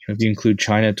 if you include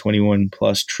China, 21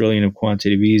 plus trillion of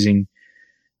quantitative easing,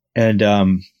 and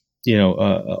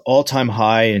all-time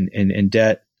high in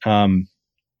debt,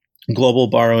 global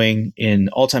borrowing, in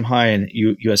all-time high in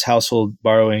U.S. household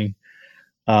borrowing,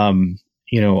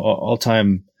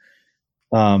 all-time,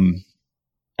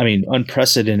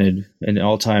 unprecedented and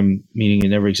all-time, meaning it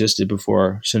never existed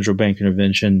before, central bank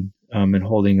intervention and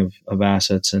holding of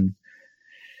assets, and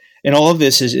all of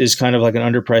this is kind of like an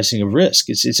underpricing of risk.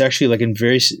 It's actually like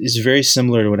it's very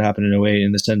similar to what happened in 2008,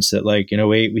 in the sense that like in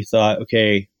 2008 we thought,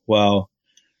 okay, well,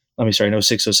 in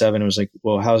 06, 07, it was like,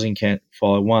 well, housing can't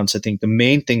fall at once. I think the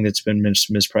main thing that's been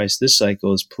mispriced this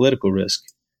cycle is political risk,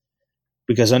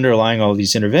 because underlying all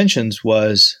these interventions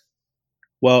was,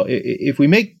 well, if we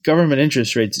make government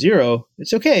interest rates zero,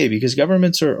 it's okay because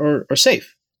governments are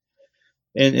safe,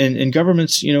 and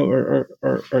governments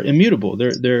are immutable.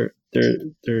 They're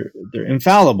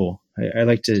infallible. I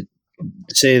like to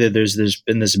say that there's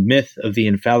been this myth of the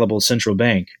infallible central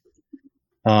bank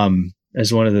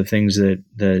as one of the things that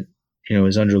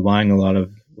is underlying a lot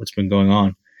of what's been going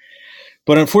on.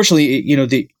 But unfortunately,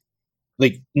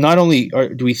 not only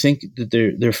do we think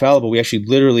that they're fallible, we actually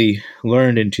literally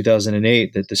learned in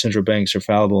 2008 that the central banks are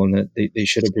fallible, and that they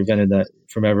should have prevented that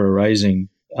from ever arising.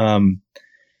 And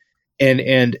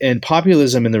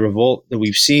populism and the revolt that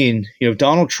we've seen, if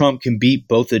Donald Trump can beat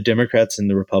both the Democrats and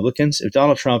the Republicans, if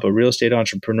Donald Trump, a real estate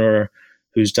entrepreneur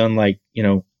who's done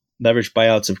leveraged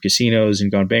buyouts of casinos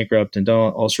and gone bankrupt and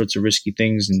done all sorts of risky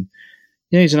things, and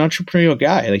Yeah, he's an entrepreneurial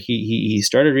guy. Like he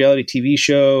started a reality TV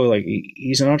show. Like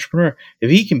he's an entrepreneur. If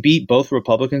he can beat both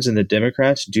Republicans and the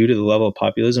Democrats due to the level of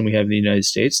populism we have in the United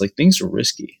States, like things are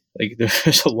risky. Like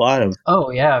there's a lot of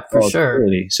Oh yeah, for sure.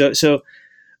 volatility. So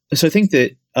I think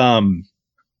that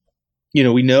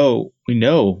we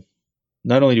know.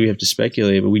 Not only do we have to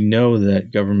speculate, but we know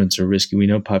that governments are risky. We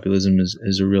know populism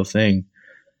is a real thing,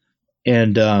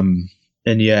 and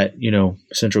yet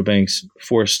central banks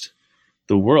forced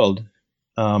the world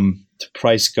to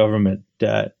price government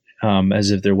debt as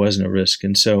if there wasn't a risk.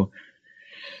 And so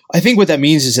I think what that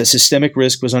means is that systemic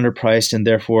risk was underpriced, and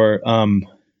therefore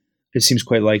it seems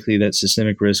quite likely that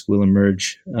systemic risk will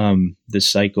emerge this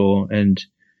cycle. And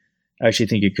I actually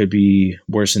think it could be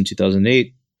worse than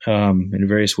 2008 in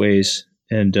various ways.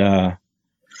 And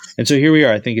so here we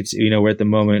are. I think it's, we're at the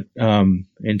moment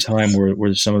in time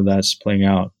where some of that's playing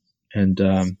out, and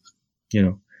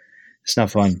it's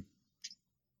not fun.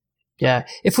 Yeah.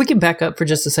 If we can back up for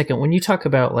just a second, when you talk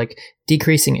about like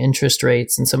decreasing interest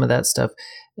rates and some of that stuff,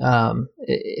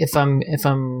 if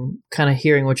I'm kind of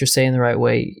hearing what you're saying the right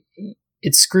way,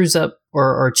 it screws up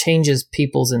or changes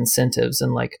people's incentives,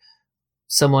 and like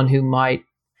someone who might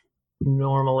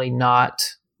normally not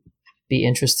be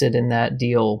interested in that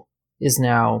deal is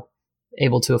now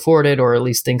able to afford it, or at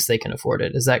least thinks they can afford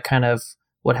it. Is that kind of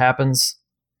what happens?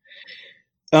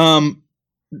 The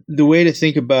way to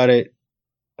think about it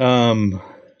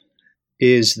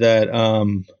is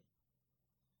that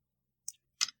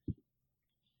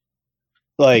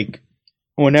like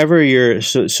whenever you're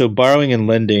so borrowing and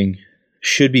lending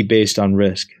should be based on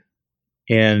risk.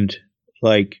 And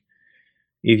like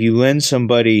if you lend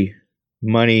somebody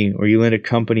money, or you lend a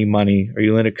company money, or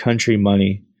you lend a country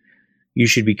money, you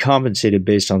should be compensated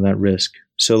based on that risk.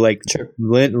 So like Sure.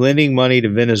 lending money to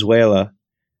Venezuela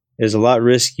is a lot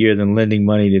riskier than lending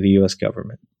money to the US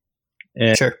government.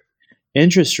 And Sure.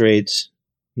 interest rates,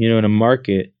 in a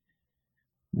market,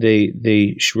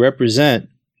 they represent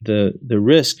the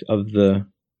risk of the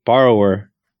borrower.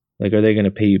 Like, are they going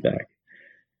to pay you back?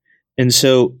 And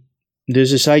so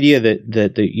there's this idea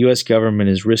that the U.S. government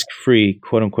is risk-free,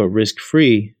 quote unquote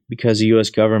risk-free, because the U.S.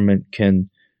 government can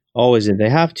always, if they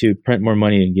have to, print more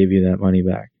money and give you that money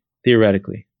back,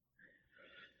 theoretically.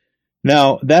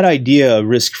 Now, that idea of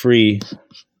risk-free,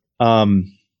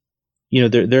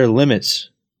 there are limits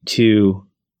to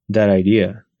that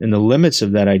idea. And the limits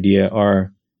of that idea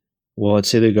are, well, let's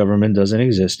say the government doesn't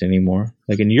exist anymore.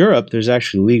 Like in Europe, there's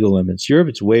actually legal limits. Europe,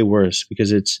 it's way worse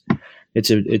because it's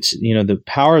the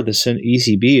power of the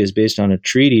ECB is based on a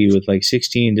treaty with like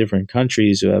 16 different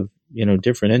countries who have,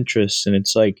 different interests. And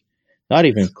it's like not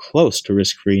even close to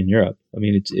risk-free in Europe. I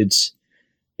mean,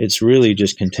 it's really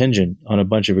just contingent on a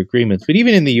bunch of agreements. But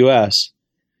even in the US,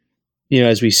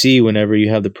 as we see whenever you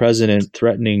have the president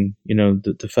threatening,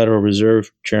 the Federal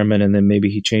Reserve chairman, and then maybe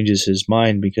he changes his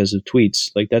mind because of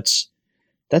tweets, like that's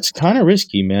kind of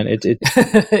risky, man.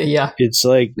 Yeah. It's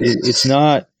like, it's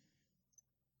not,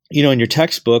 in your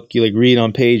textbook, you like read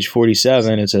on page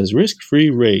 47, it says risk-free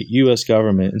rate, U.S.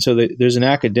 government. And so there's an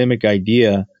academic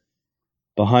idea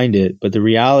behind it, but the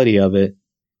reality of it,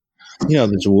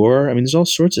 there's war. I mean, there's all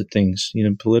sorts of things,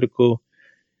 political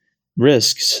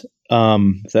risks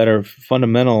that are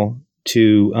fundamental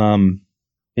to,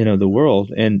 the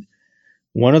world. And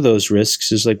one of those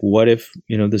risks is like, what if,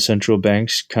 the central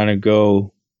banks kind of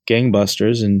go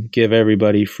gangbusters and give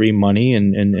everybody free money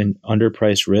and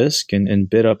underpriced risk and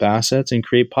bid up assets and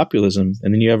create populism.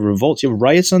 And then you have revolts, you have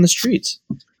riots on the streets.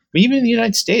 I mean, even in the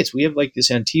United States, we have like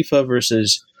this Antifa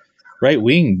versus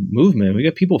right-wing movement. We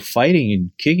got people fighting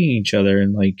and kicking each other,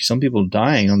 and like some people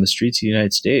dying on the streets of the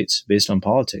United States based on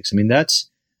politics. I mean, that's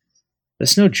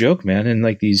no joke, man. And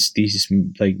like these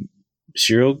like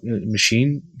serial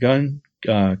machine gun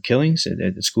killings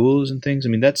at schools and things. I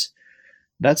mean,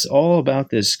 that's all about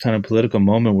this kind of political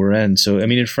moment we're in. So, I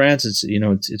mean, in France, it's,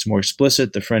 it's more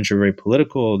explicit. The French are very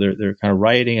political. They're kind of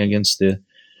rioting against the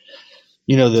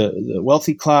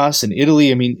wealthy class. In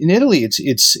Italy, I mean, in Italy,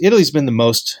 Italy's been the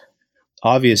most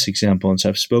obvious example. And so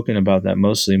I've spoken about that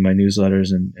mostly in my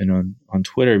newsletters and on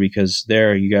Twitter, because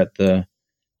there you got the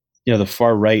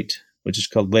far right, which is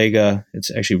called Lega. It's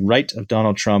actually right of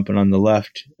Donald Trump. And on the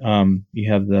left,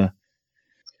 you have the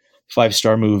Five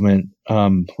Star Movement,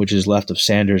 which is left of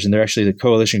Sanders. And they're actually the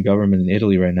coalition government in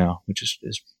Italy right now, which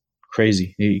is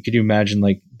crazy. Could you imagine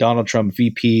like Donald Trump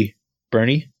VP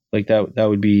Bernie? Like that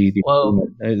would be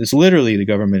it's literally the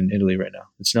government in Italy right now.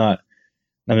 It's not,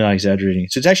 I'm not exaggerating.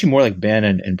 So it's actually more like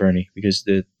Bannon and Bernie, because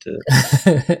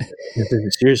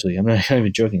seriously, I'm not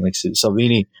even joking. Like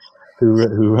Salvini,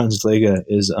 who runs Lega,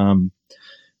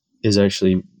 is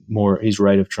actually more, he's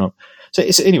right of Trump. So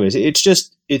anyways,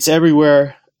 it's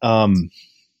everywhere.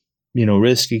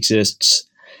 Risk exists.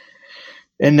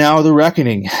 And now the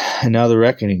reckoning.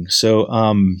 So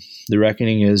the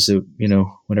reckoning is that,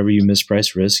 whenever you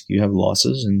misprice risk, you have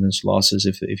losses, and there's losses.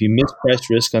 If you misprice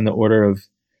risk on the order of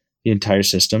the entire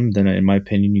system, then in my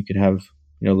opinion, you could have,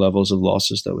 levels of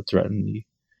losses that would threaten the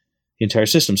entire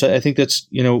system. So I think that's,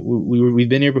 we've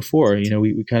been here before.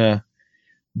 We kind of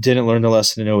didn't learn the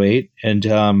lesson in 2008.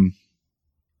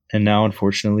 And now,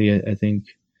 unfortunately, I think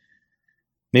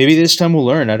maybe this time we'll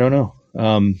learn. I don't know.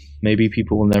 Maybe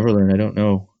people will never learn. I don't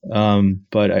know.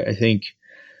 But I think,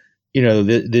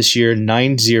 this year,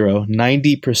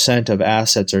 90% of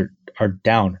assets are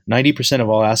down. 90% of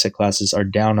all asset classes are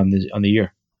down on the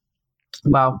year.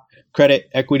 Wow. Credit,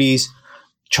 equities,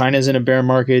 China's in a bear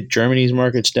market. Germany's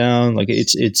market's down. Like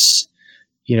it's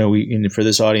for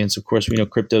this audience, of course, we know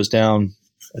crypto's down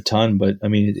a ton, but I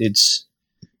mean, this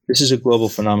is a global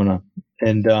phenomenon,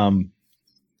 and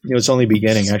it's only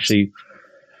beginning. Actually,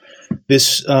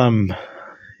 this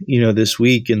this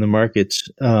week in the markets,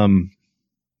 not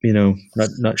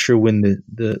sure when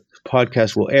the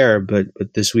podcast will air, but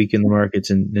this week in the markets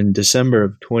in December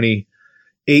of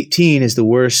 2018 is the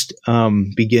worst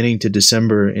beginning to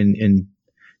December in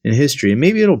history, and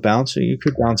maybe it'll bounce. You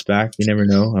could bounce back. You never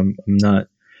know. I'm not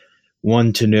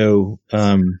one to know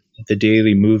the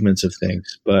daily movements of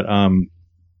things, but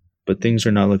things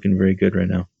are not looking very good right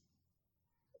now.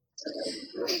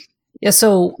 Yeah.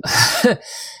 So,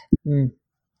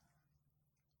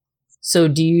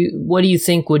 what do you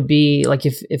think would be like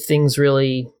if things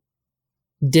really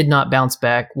did not bounce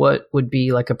back? What would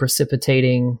be like a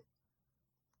precipitating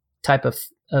type of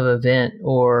event,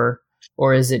 or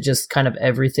is it just kind of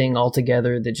everything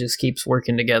altogether that just keeps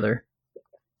working together?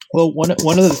 Well, one of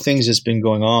the things that's been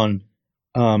going on,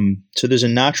 so there's a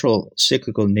natural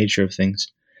cyclical nature of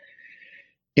things,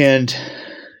 and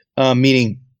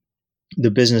meaning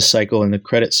the business cycle and the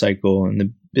credit cycle, and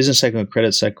the business cycle and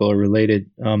credit cycle are related.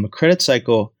 The credit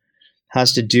cycle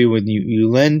has to do with you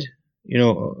lend, a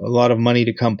lot of money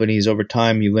to companies over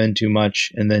time. You lend too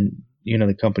much, and then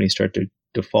the companies start to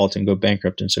default and go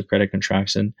bankrupt, and so credit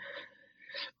contracts. And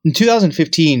in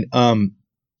 2015,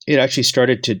 it actually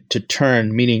started to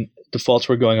turn, meaning defaults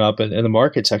were going up, and the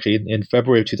markets actually in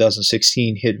February of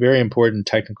 2016 hit very important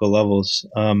technical levels.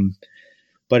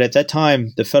 But at that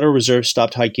time, the Federal Reserve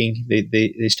stopped hiking.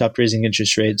 They stopped raising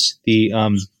interest rates. The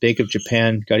Bank of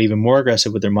Japan got even more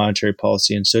aggressive with their monetary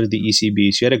policy, and so did the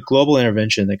ECB. So you had a global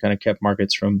intervention that kind of kept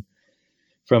markets from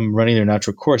running their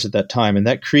natural course at that time, and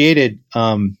that created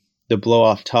the blow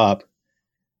off top,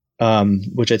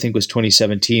 which I think was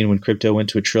 2017 when crypto went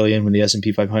to $1 trillion, when the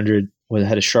S&P 500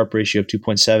 had a Sharpe ratio of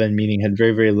 2.7, meaning had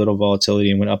very, very little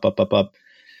volatility and went up, up, up, up.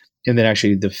 And then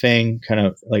actually the FANG, kind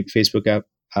of like Facebook,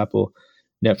 Apple,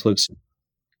 Netflix,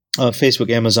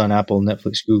 Facebook, Amazon, Apple,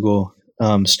 Netflix, Google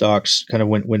stocks kind of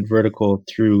went vertical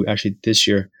through actually this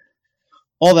year.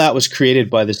 All that was created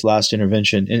by this last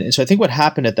intervention. And so I think what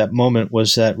happened at that moment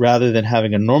was that rather than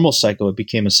having a normal cycle, it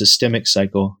became a systemic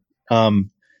cycle.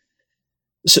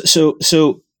 So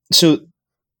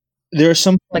there are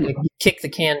some like a kick the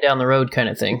can down the road kind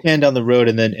of thing. And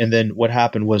then what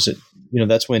happened was that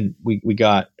that's when we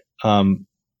got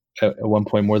at one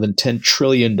point more than $10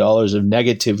 trillion of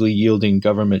negatively yielding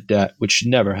government debt, which should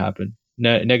never happen.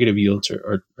 Negative yields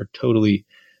are totally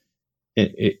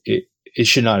it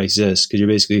should not exist, because you're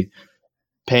basically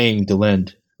paying to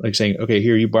lend, like saying, okay,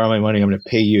 here, you borrow my money, I'm going to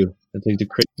pay you. That's like the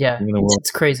craziest thing in the world.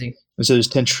 It's crazy. And so there's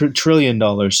 $10 trillion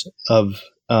of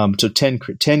so 10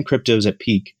 cryptos at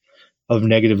peak of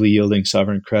negatively yielding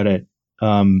sovereign credit.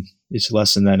 It's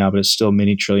less than that now, but it's still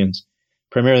many trillions,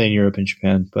 primarily in Europe and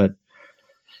Japan. But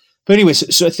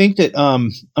anyways, so I think that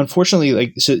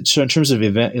unfortunately, so in terms of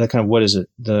event, kind of what is it,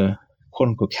 the quote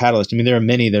unquote catalyst? I mean, there are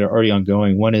many that are already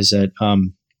ongoing. One is that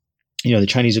the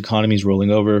Chinese economy is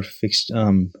rolling over, fixed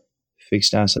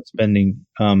asset spending,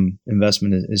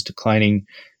 investment is declining,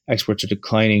 exports are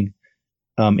declining,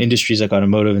 industries like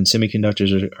automotive and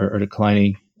semiconductors are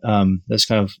declining. That's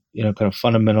kind of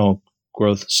fundamental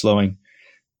growth slowing.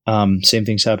 Same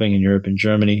thing's happening in Europe and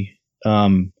Germany.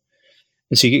 And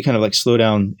so you get kind of like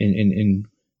slowdown in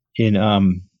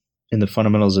the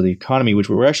fundamentals of the economy, which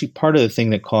were actually part of the thing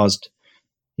that caused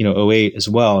 2008 as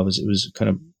well. It was kind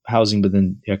of housing, but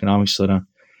then the economic slowdown.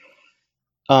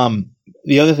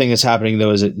 The other thing that's happening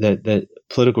though is that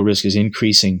political risk is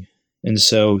increasing, and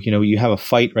so you have a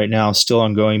fight right now still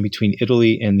ongoing between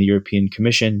Italy and the European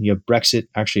Commission. You have Brexit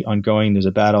actually ongoing. There's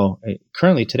a battle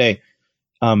currently today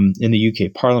in the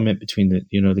UK Parliament between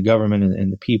the government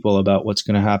and the people about what's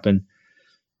going to happen.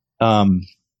 In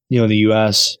the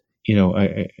US,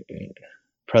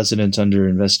 president's under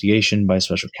investigation by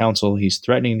special counsel. He's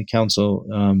threatening the council.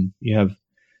 You have,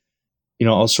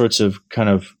 all sorts of kind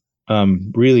of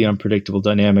really unpredictable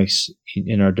dynamics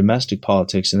in our domestic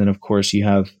politics. And then, of course, you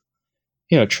have,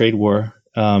 trade war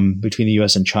between the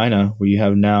U.S. and China, where you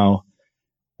have now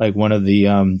like one of the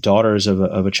daughters of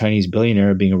a Chinese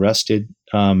billionaire being arrested,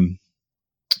 and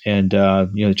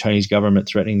the Chinese government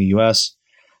threatening the U.S.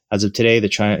 As of today,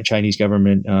 the Chinese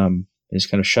government is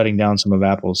kind of shutting down some of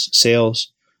Apple's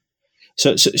sales.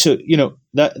 So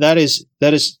that is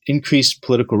increased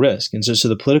political risk, and so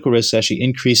the political risk is actually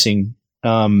increasing,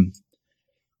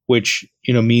 which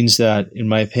means that, in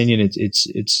my opinion,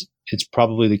 it's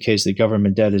probably the case that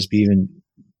government debt has been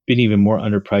even more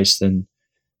underpriced than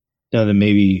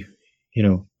maybe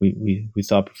we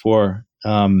thought before.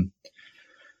 And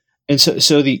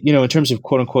so the in terms of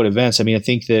quote unquote events, I mean, I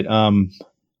think that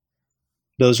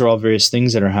those are all various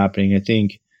things that are happening. I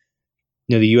think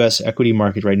the U.S. equity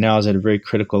market right now is at a very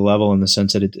critical level in the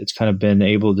sense that it's kind of been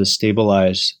able to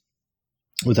stabilize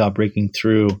without breaking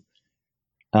through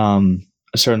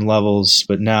certain levels,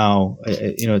 but now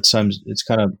at times it's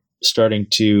kind of starting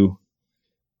to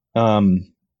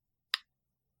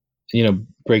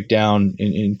break down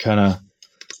and kind of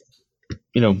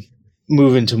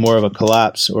move into more of a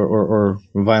collapse or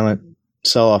violent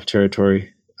sell-off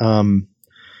territory.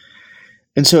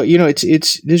 And so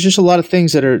it's there's just a lot of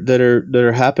things that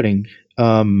are happening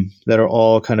that are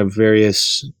all kind of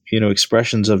various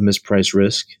expressions of mispriced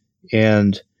risk.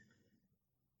 And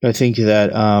I think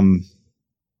that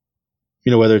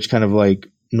whether it's kind of like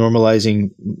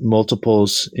normalizing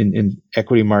multiples in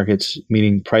equity markets,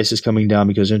 meaning prices coming down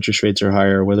because interest rates are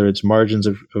higher, whether it's margins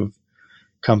of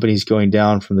companies going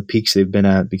down from the peaks they've been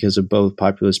at because of both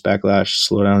populist backlash,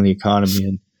 slowdown in the economy,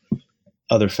 and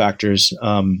other factors.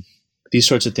 These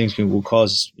sorts of things will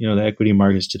cause the equity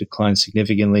markets to decline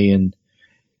significantly, and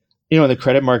in the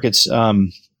credit markets,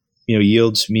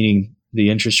 yields, meaning the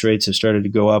interest rates, have started to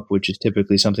go up, which is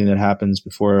typically something that happens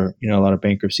before a lot of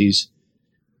bankruptcies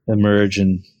emerge,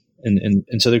 and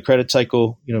so the credit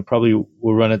cycle probably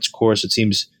will run its course. It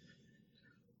seems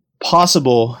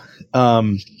possible, I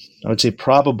would say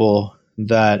probable,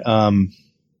 that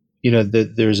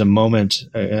that there's a moment,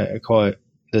 I call it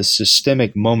the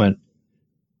systemic moment,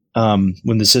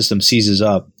 when the system seizes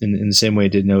up in the same way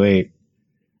it did in 2008.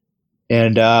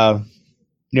 And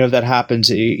if that happens,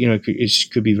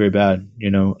 it could be very bad.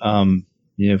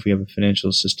 If we have a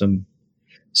financial system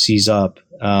seize up,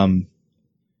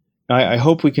 I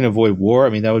hope we can avoid war. I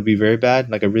mean, that would be very bad.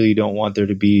 Like, I really don't want there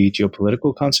to be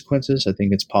geopolitical consequences. I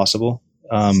think it's possible,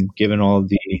 given all of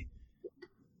the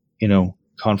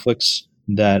conflicts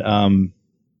that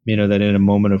that in a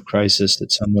moment of crisis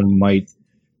that someone might,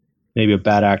 maybe a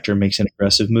bad actor makes an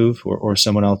aggressive move, or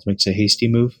someone else makes a hasty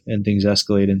move, and things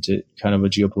escalate into kind of a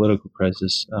geopolitical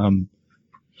crisis.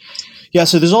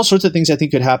 So there's all sorts of things I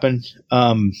think could happen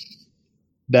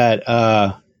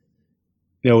that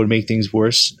would make things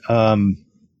worse. But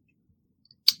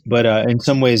in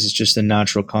some ways, it's just a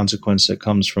natural consequence that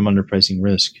comes from underpricing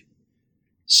risk.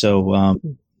 So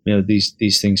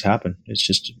these things happen. It's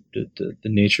just the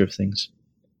nature of things.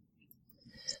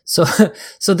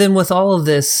 So then, with all of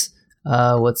this,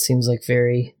 what seems like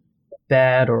very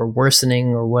bad or worsening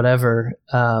or whatever,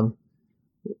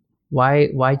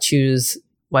 why choose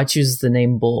the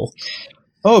name Bull?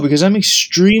 Oh, because I'm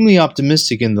extremely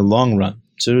optimistic in the long run.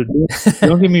 So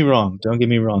don't get me wrong. Don't get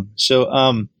me wrong. So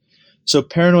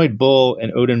Paranoid Bull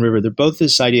and Odin River, they're both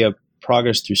this idea of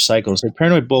progress through cycles. So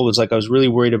Paranoid Bull was like, I was really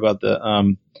worried about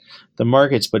the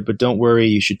markets, but don't worry,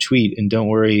 you should tweet, and don't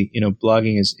worry,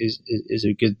 blogging is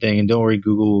a good thing, and don't worry,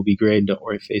 Google will be great, and don't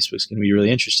worry, Facebook's going to be really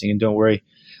interesting, and don't worry,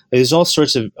 there's all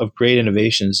sorts of great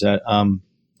innovations that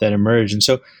emerge. And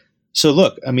so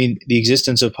look, I mean, the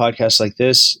existence of podcasts like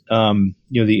this,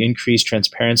 the increased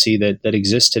transparency that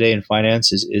exists today in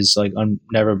finance is like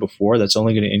never before. That's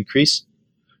only going to increase.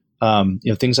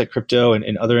 Things like crypto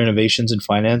and other innovations in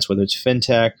finance, whether it's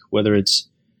fintech, whether it's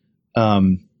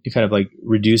kind of like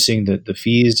reducing the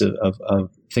fees of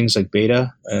things like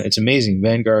beta. It's amazing.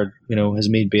 Vanguard, has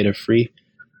made beta free.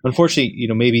 Unfortunately,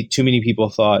 maybe too many people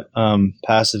thought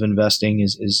passive investing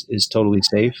is totally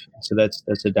safe. So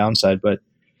that's a downside. But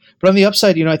on the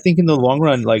upside, I think in the long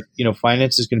run, like,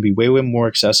 finance is going to be way more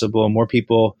accessible, and more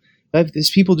people.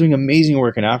 There's people doing amazing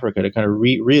work in Africa to kind of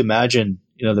reimagine,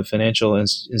 the financial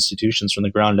institutions from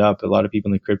the ground up. A lot of people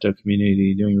in the crypto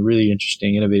community doing really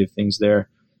interesting, innovative things there.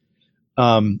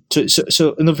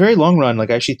 So in the very long run,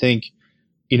 like, I actually think,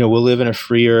 we'll live in a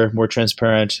freer, more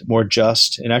transparent, more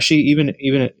just, and actually even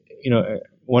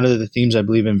one of the themes I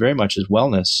believe in very much is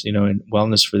wellness, and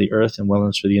wellness for the earth and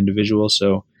wellness for the individual.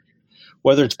 So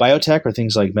whether it's biotech or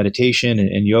things like meditation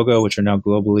and yoga, which are now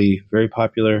globally very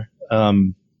popular,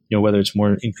 whether it's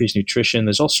more increased nutrition,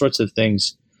 there's all sorts of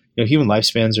things. Human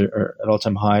lifespans are at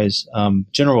all-time highs.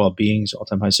 General well-being is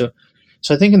all-time high. So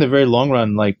I think in the very long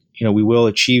run, we will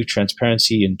achieve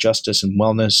transparency and justice and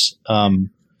wellness.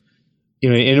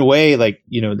 In a way,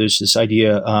 there's this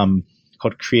idea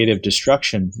called creative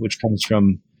destruction, which comes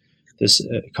from this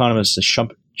economist,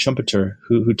 Schumpeter,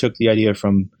 who took the idea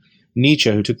from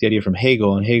Nietzsche, who took the idea from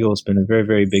Hegel, and Hegel has been a very,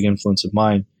 very big influence of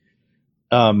mine.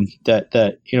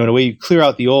 That in a way you clear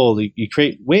out the old, you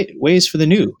create ways for the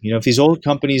new. If these old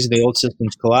companies and the old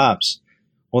systems collapse,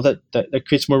 well, that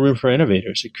creates more room for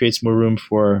innovators. It creates more room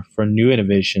for new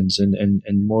innovations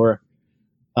and more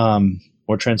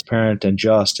transparent and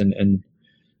just and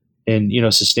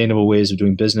sustainable ways of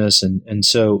doing business. And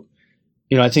so,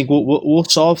 I think we'll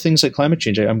solve things like climate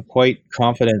change. I'm quite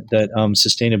confident that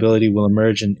sustainability will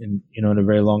emerge in a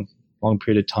very long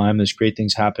period of time. There's great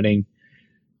things happening.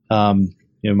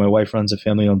 My wife runs a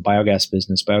family-owned biogas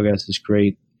business. Biogas is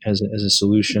great as a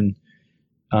solution.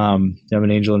 I'm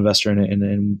an angel investor in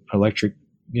an electric,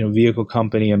 vehicle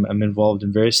company. I'm involved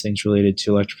in various things related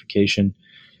to electrification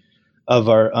of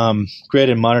our grid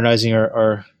and modernizing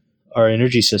our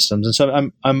energy systems. And so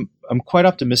I'm quite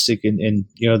optimistic in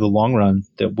the long run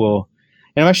that we'll.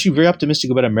 And I'm actually very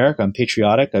optimistic about America. I'm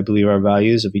patriotic. I believe our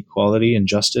values of equality and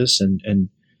justice and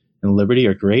liberty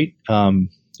are great. I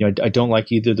don't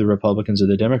like either the Republicans or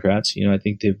the Democrats. I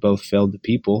think they've both failed the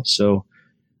people. So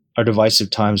our divisive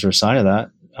times are a sign of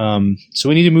that. So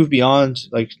we need to move beyond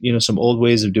some old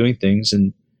ways of doing things.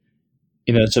 And,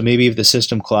 so maybe if the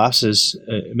system collapses,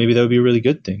 maybe that would be a really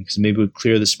good thing, because maybe it would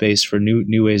clear the space for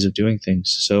new ways of doing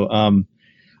things. So I'm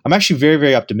actually very,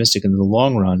 very optimistic in the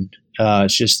long run.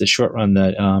 It's just the short run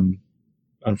that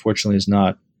unfortunately is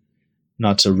not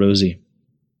so rosy.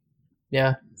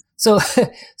 Yeah. So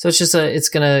it's just it's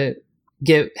gonna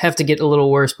have to get a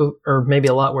little worse, or maybe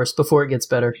a lot worse before it gets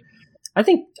better. I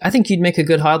think you'd make a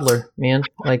good hodler, man.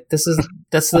 That's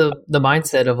the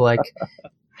mindset of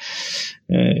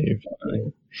You're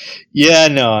funny. Yeah,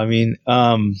 no, I mean,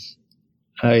 like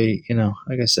I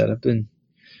said, I've been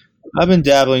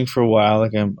dabbling for a while.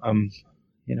 I'm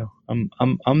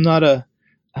not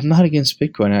against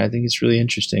Bitcoin. I think it's really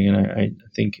interesting, and I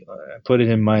think I put it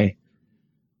in my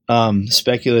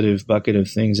speculative bucket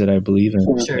of things that I believe in.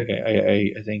 Sure.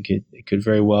 I think it could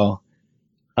very well.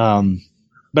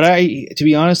 But to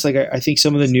be honest, I think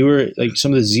some of the newer,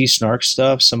 some of the Z Snark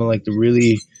stuff, some of the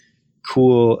really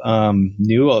cool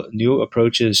new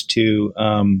approaches to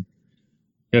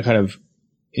whether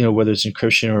it's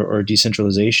encryption or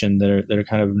decentralization that are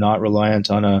kind of not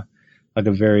reliant on a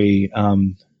very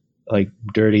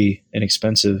dirty and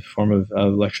expensive form of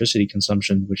electricity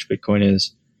consumption, which Bitcoin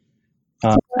is.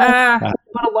 But a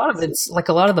lot of it's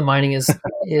a lot of the mining is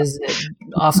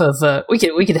off of. We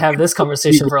could have this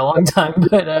conversation for a long time,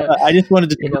 but I just wanted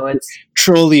to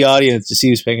troll the audience to see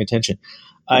who's paying attention.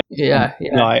 I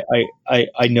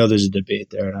know there's a debate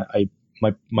there, and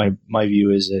my view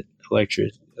is that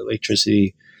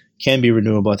electricity can be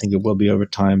renewable. I think it will be over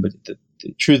time, but the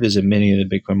truth is that many of the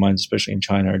Bitcoin mines, especially in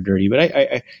China, are dirty. But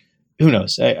I who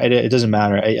knows? It doesn't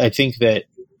matter. I think that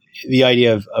the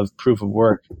idea of proof of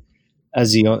work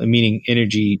as meaning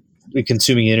energy,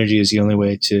 consuming energy is the only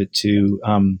way to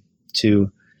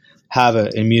have an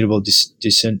immutable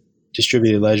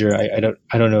distributed ledger. I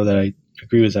don't know that I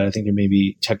agree with that. I think there may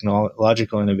be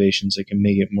technological innovations that can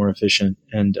make it more efficient.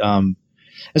 And so I'm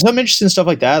interested in stuff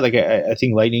like that. I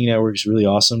think Lightning Network is really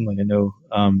awesome. I know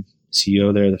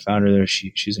CEO there, the founder there,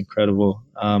 she's incredible.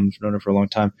 I've known her for a long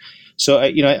time. So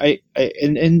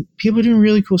and people are doing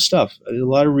really cool stuff. There's a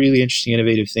lot of really interesting,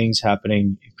 innovative things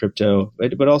happening in crypto,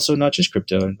 but also not just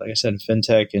crypto. And like I said,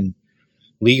 fintech and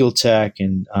legal tech,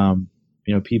 and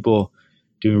people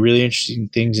doing really interesting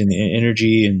things in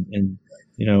energy and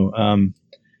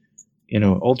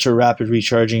ultra rapid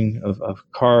recharging of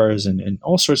cars and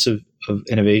all sorts of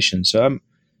innovation. So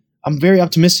I'm very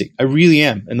optimistic. I really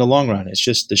am in the long run. It's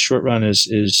just the short run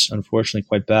is unfortunately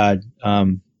quite bad,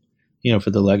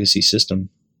 for the legacy system.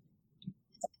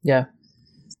 Yeah.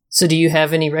 So do you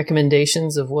have any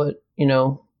recommendations of what,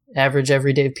 average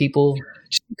everyday people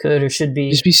could or should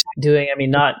be doing? I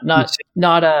mean,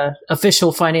 not a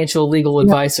official financial legal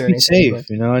advice or anything. Safe,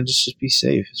 just be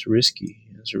safe. It's risky.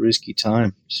 It's a risky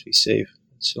time. Just be safe.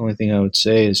 It's the only thing I would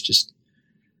say is just,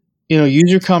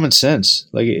 use your common sense.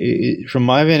 From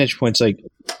my vantage points, if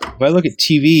I look at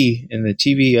TV, and the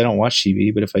TV, I don't watch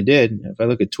TV, but if I did, if I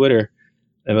look at Twitter,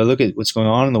 if I look at what's going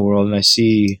on in the world and I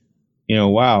see,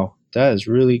 wow, that is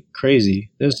really crazy.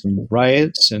 There's some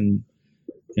riots and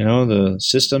The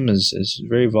system is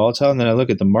very volatile. And then I look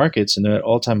at the markets and they're at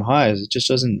all-time highs. It just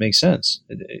doesn't make sense.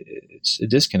 It's a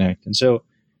disconnect. And so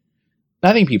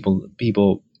I think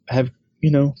people have,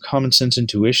 common sense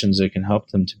intuitions that can help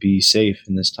them to be safe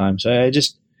in this time. So I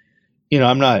just,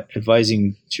 I'm not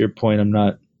advising, to your point, I'm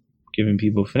not giving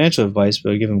people financial advice,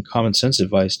 but I give them common sense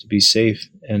advice to be safe.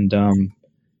 And,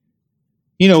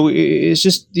 it's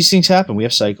just these things happen. We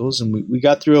have cycles, and we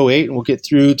got through 2008, and we'll get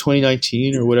through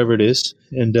 2019 or whatever it is.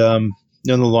 And in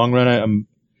the long run, I'm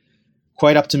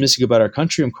quite optimistic about our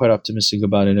country. I'm quite optimistic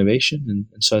about innovation, and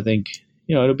so I think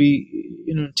it'll be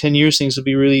 10 years things will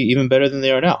be really even better than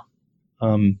they are now.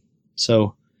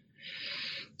 So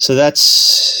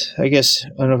that's, I guess, I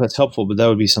don't know if that's helpful, but that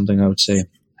would be something I would say.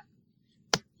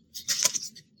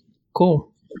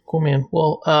 Cool, man.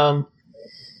 Well,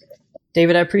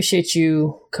 David, I appreciate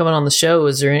you coming on the show.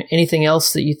 Is there anything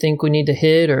else that you think we need to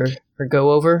hit or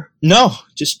go over? No,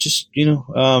 just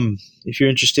if you're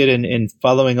interested in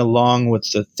following along with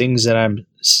the things that I'm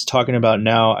talking about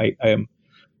now, I am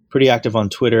pretty active on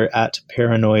Twitter at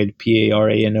paranoid,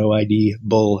 PARANOID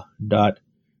bull at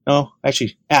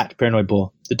paranoid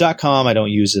bull. The .com I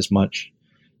don't use as much,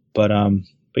 but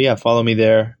yeah, follow me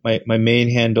there. My main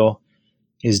handle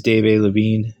is Dave A.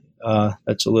 Levine.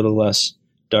 That's a little less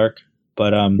dark.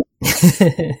 But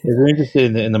if you're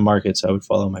interested in the markets, I would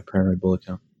follow my Paranoid Bull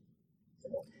account.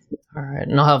 All right.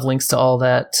 And I'll have links to all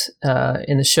that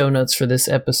in the show notes for this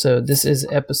episode. This is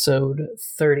episode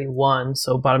 31.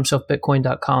 So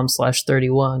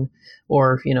bottomshelfbitcoin.com/31,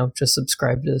 or, just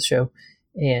subscribe to the show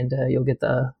and you'll get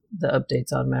the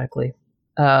updates automatically.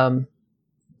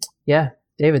 Yeah.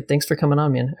 David, thanks for coming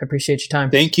on, man. I appreciate your time.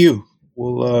 Thank you.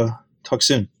 We'll talk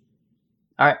soon.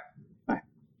 All right.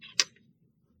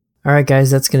 All right, guys,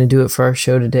 that's going to do it for our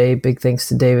show today. Big thanks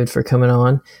to David for coming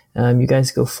on. You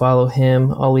guys go follow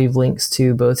him. I'll leave links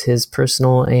to both his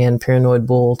personal and Paranoid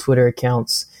Bull Twitter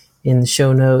accounts in the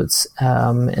show notes,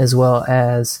 as well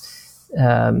as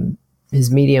his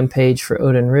Medium page for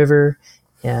Odin River.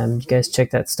 You guys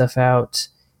check that stuff out.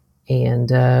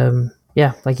 And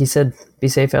yeah, like he said, be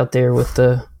safe out there with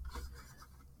the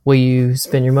way you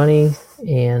spend your money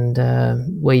and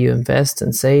way you invest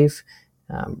and save.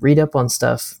 Read up on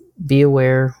stuff. Be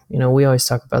aware. We always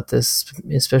talk about this,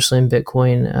 especially in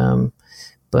Bitcoin.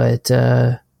 But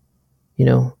in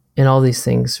all these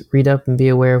things, read up and be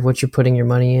aware of what you're putting your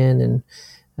money in and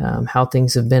how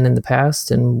things have been in the past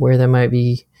and where they might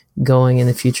be going in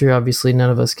the future. Obviously,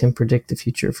 none of us can predict the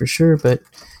future for sure, but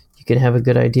you can have a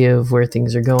good idea of where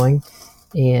things are going.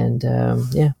 And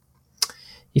yeah,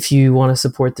 if you want to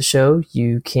support the show,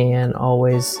 you can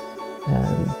always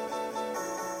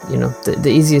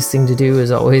the easiest thing to do is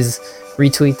always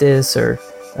retweet this or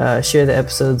share the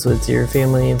episodes with your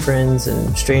family and friends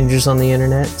and strangers on the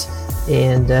internet.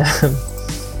 And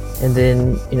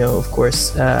then, of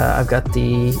course, I've got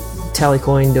the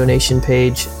Tallycoin donation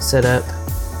page set up.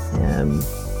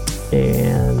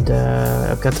 And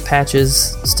I've got the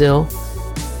patches still,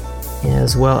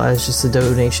 as well as just a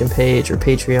donation page or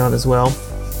Patreon as well.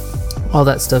 All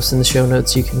that stuff's in the show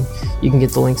notes. You can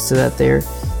get the links to that there.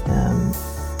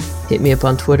 Hit me up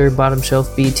on Twitter,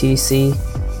 bottomshelfbtc.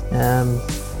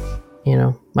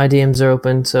 My DMs are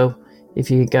open, so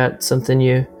if you got something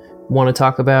you want to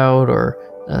talk about or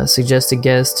suggest a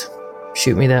guest,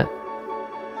 shoot me that.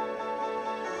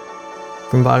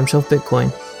 From Bottom Shelf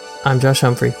Bitcoin, I'm Josh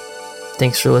Humphrey.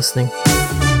 Thanks for listening.